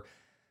 or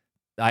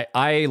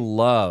I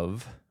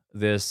love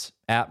this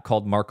app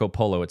called Marco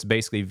Polo. It's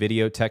basically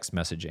video text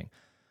messaging.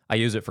 I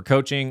use it for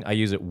coaching. I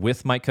use it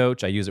with my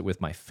coach. I use it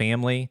with my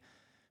family.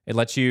 It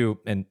lets you,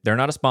 and they're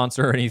not a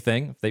sponsor or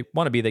anything. If they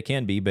want to be, they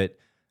can be, but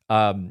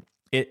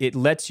it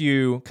lets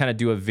you kind of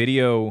do a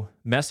video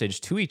message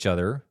to each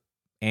other.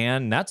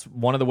 And that's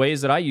one of the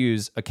ways that I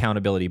use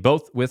accountability,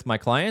 both with my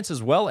clients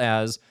as well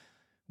as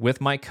with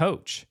my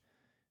coach,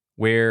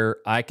 where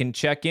I can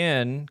check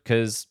in,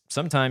 because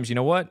sometimes, you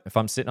know what, if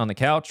I'm sitting on the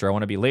couch or I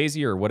want to be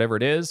lazy or whatever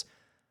it is,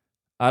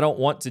 I don't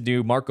want to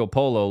do Marco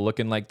Polo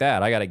looking like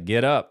that. I got to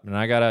get up and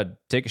I got to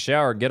take a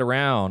shower, get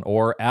around,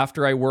 or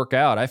after I work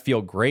out, I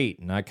feel great.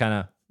 And I kind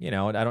of,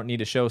 I don't need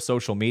to show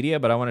social media,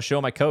 but I want to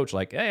show my coach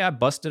like, hey, I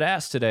busted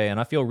ass today and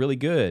I feel really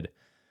good.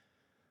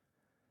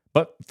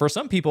 But for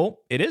some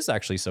people, it is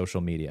actually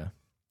social media.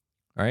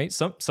 All right.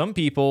 Some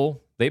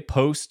people, they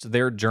post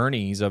their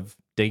journeys of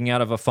digging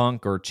out of a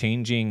funk or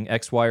changing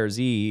X, Y, or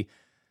Z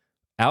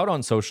out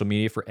on social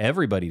media for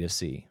everybody to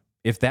see.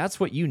 If that's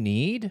what you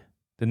need,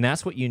 then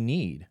that's what you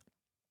need.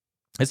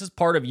 This is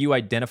part of you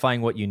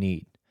identifying what you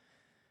need.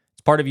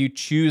 It's part of you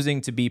choosing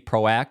to be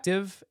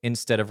proactive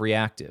instead of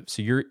reactive.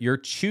 So you're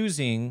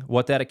choosing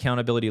what that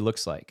accountability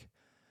looks like,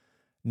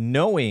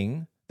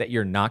 knowing that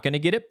you're not going to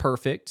get it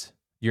perfect.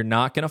 You're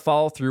not going to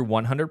follow through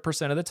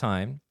 100% of the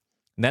time.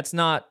 And that's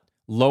not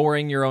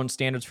lowering your own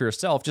standards for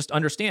yourself. Just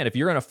understand, if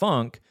you're in a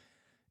funk,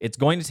 it's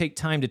going to take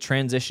time to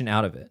transition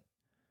out of it.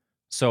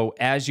 So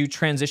as you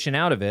transition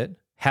out of it,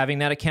 having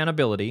that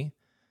accountability,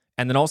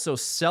 and then also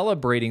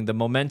celebrating the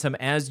momentum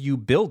as you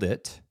build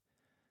it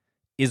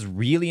is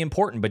really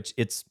important, but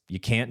you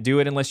can't do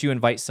it unless you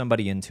invite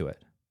somebody into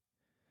it.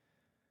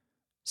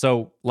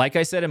 So, like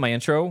I said in my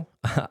intro,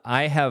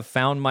 I have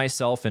found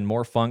myself in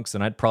more funks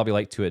than I'd probably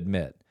like to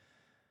admit.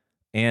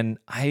 And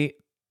I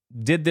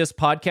did this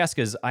podcast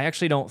because I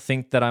actually don't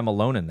think that I'm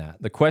alone in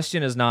that. The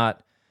question is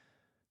not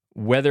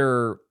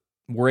whether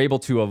we're able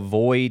to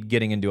avoid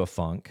getting into a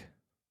funk.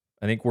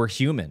 I think we're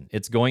human.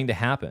 It's going to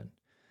happen.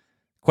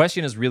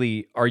 Question is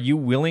really, are you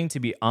willing to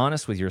be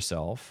honest with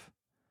yourself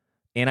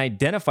and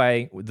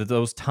identify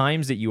those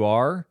times that you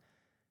are,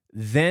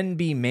 then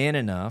be man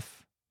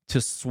enough to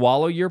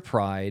swallow your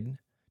pride,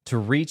 to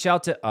reach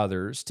out to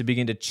others, to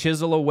begin to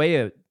chisel away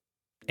at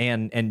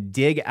and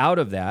dig out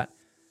of that.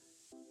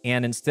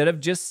 And instead of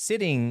just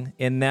sitting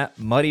in that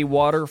muddy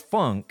water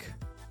funk,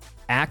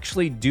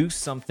 actually do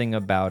something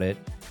about it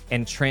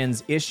and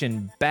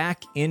transition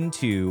back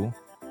into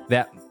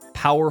that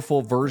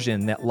powerful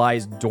version that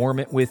lies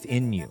dormant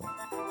within you.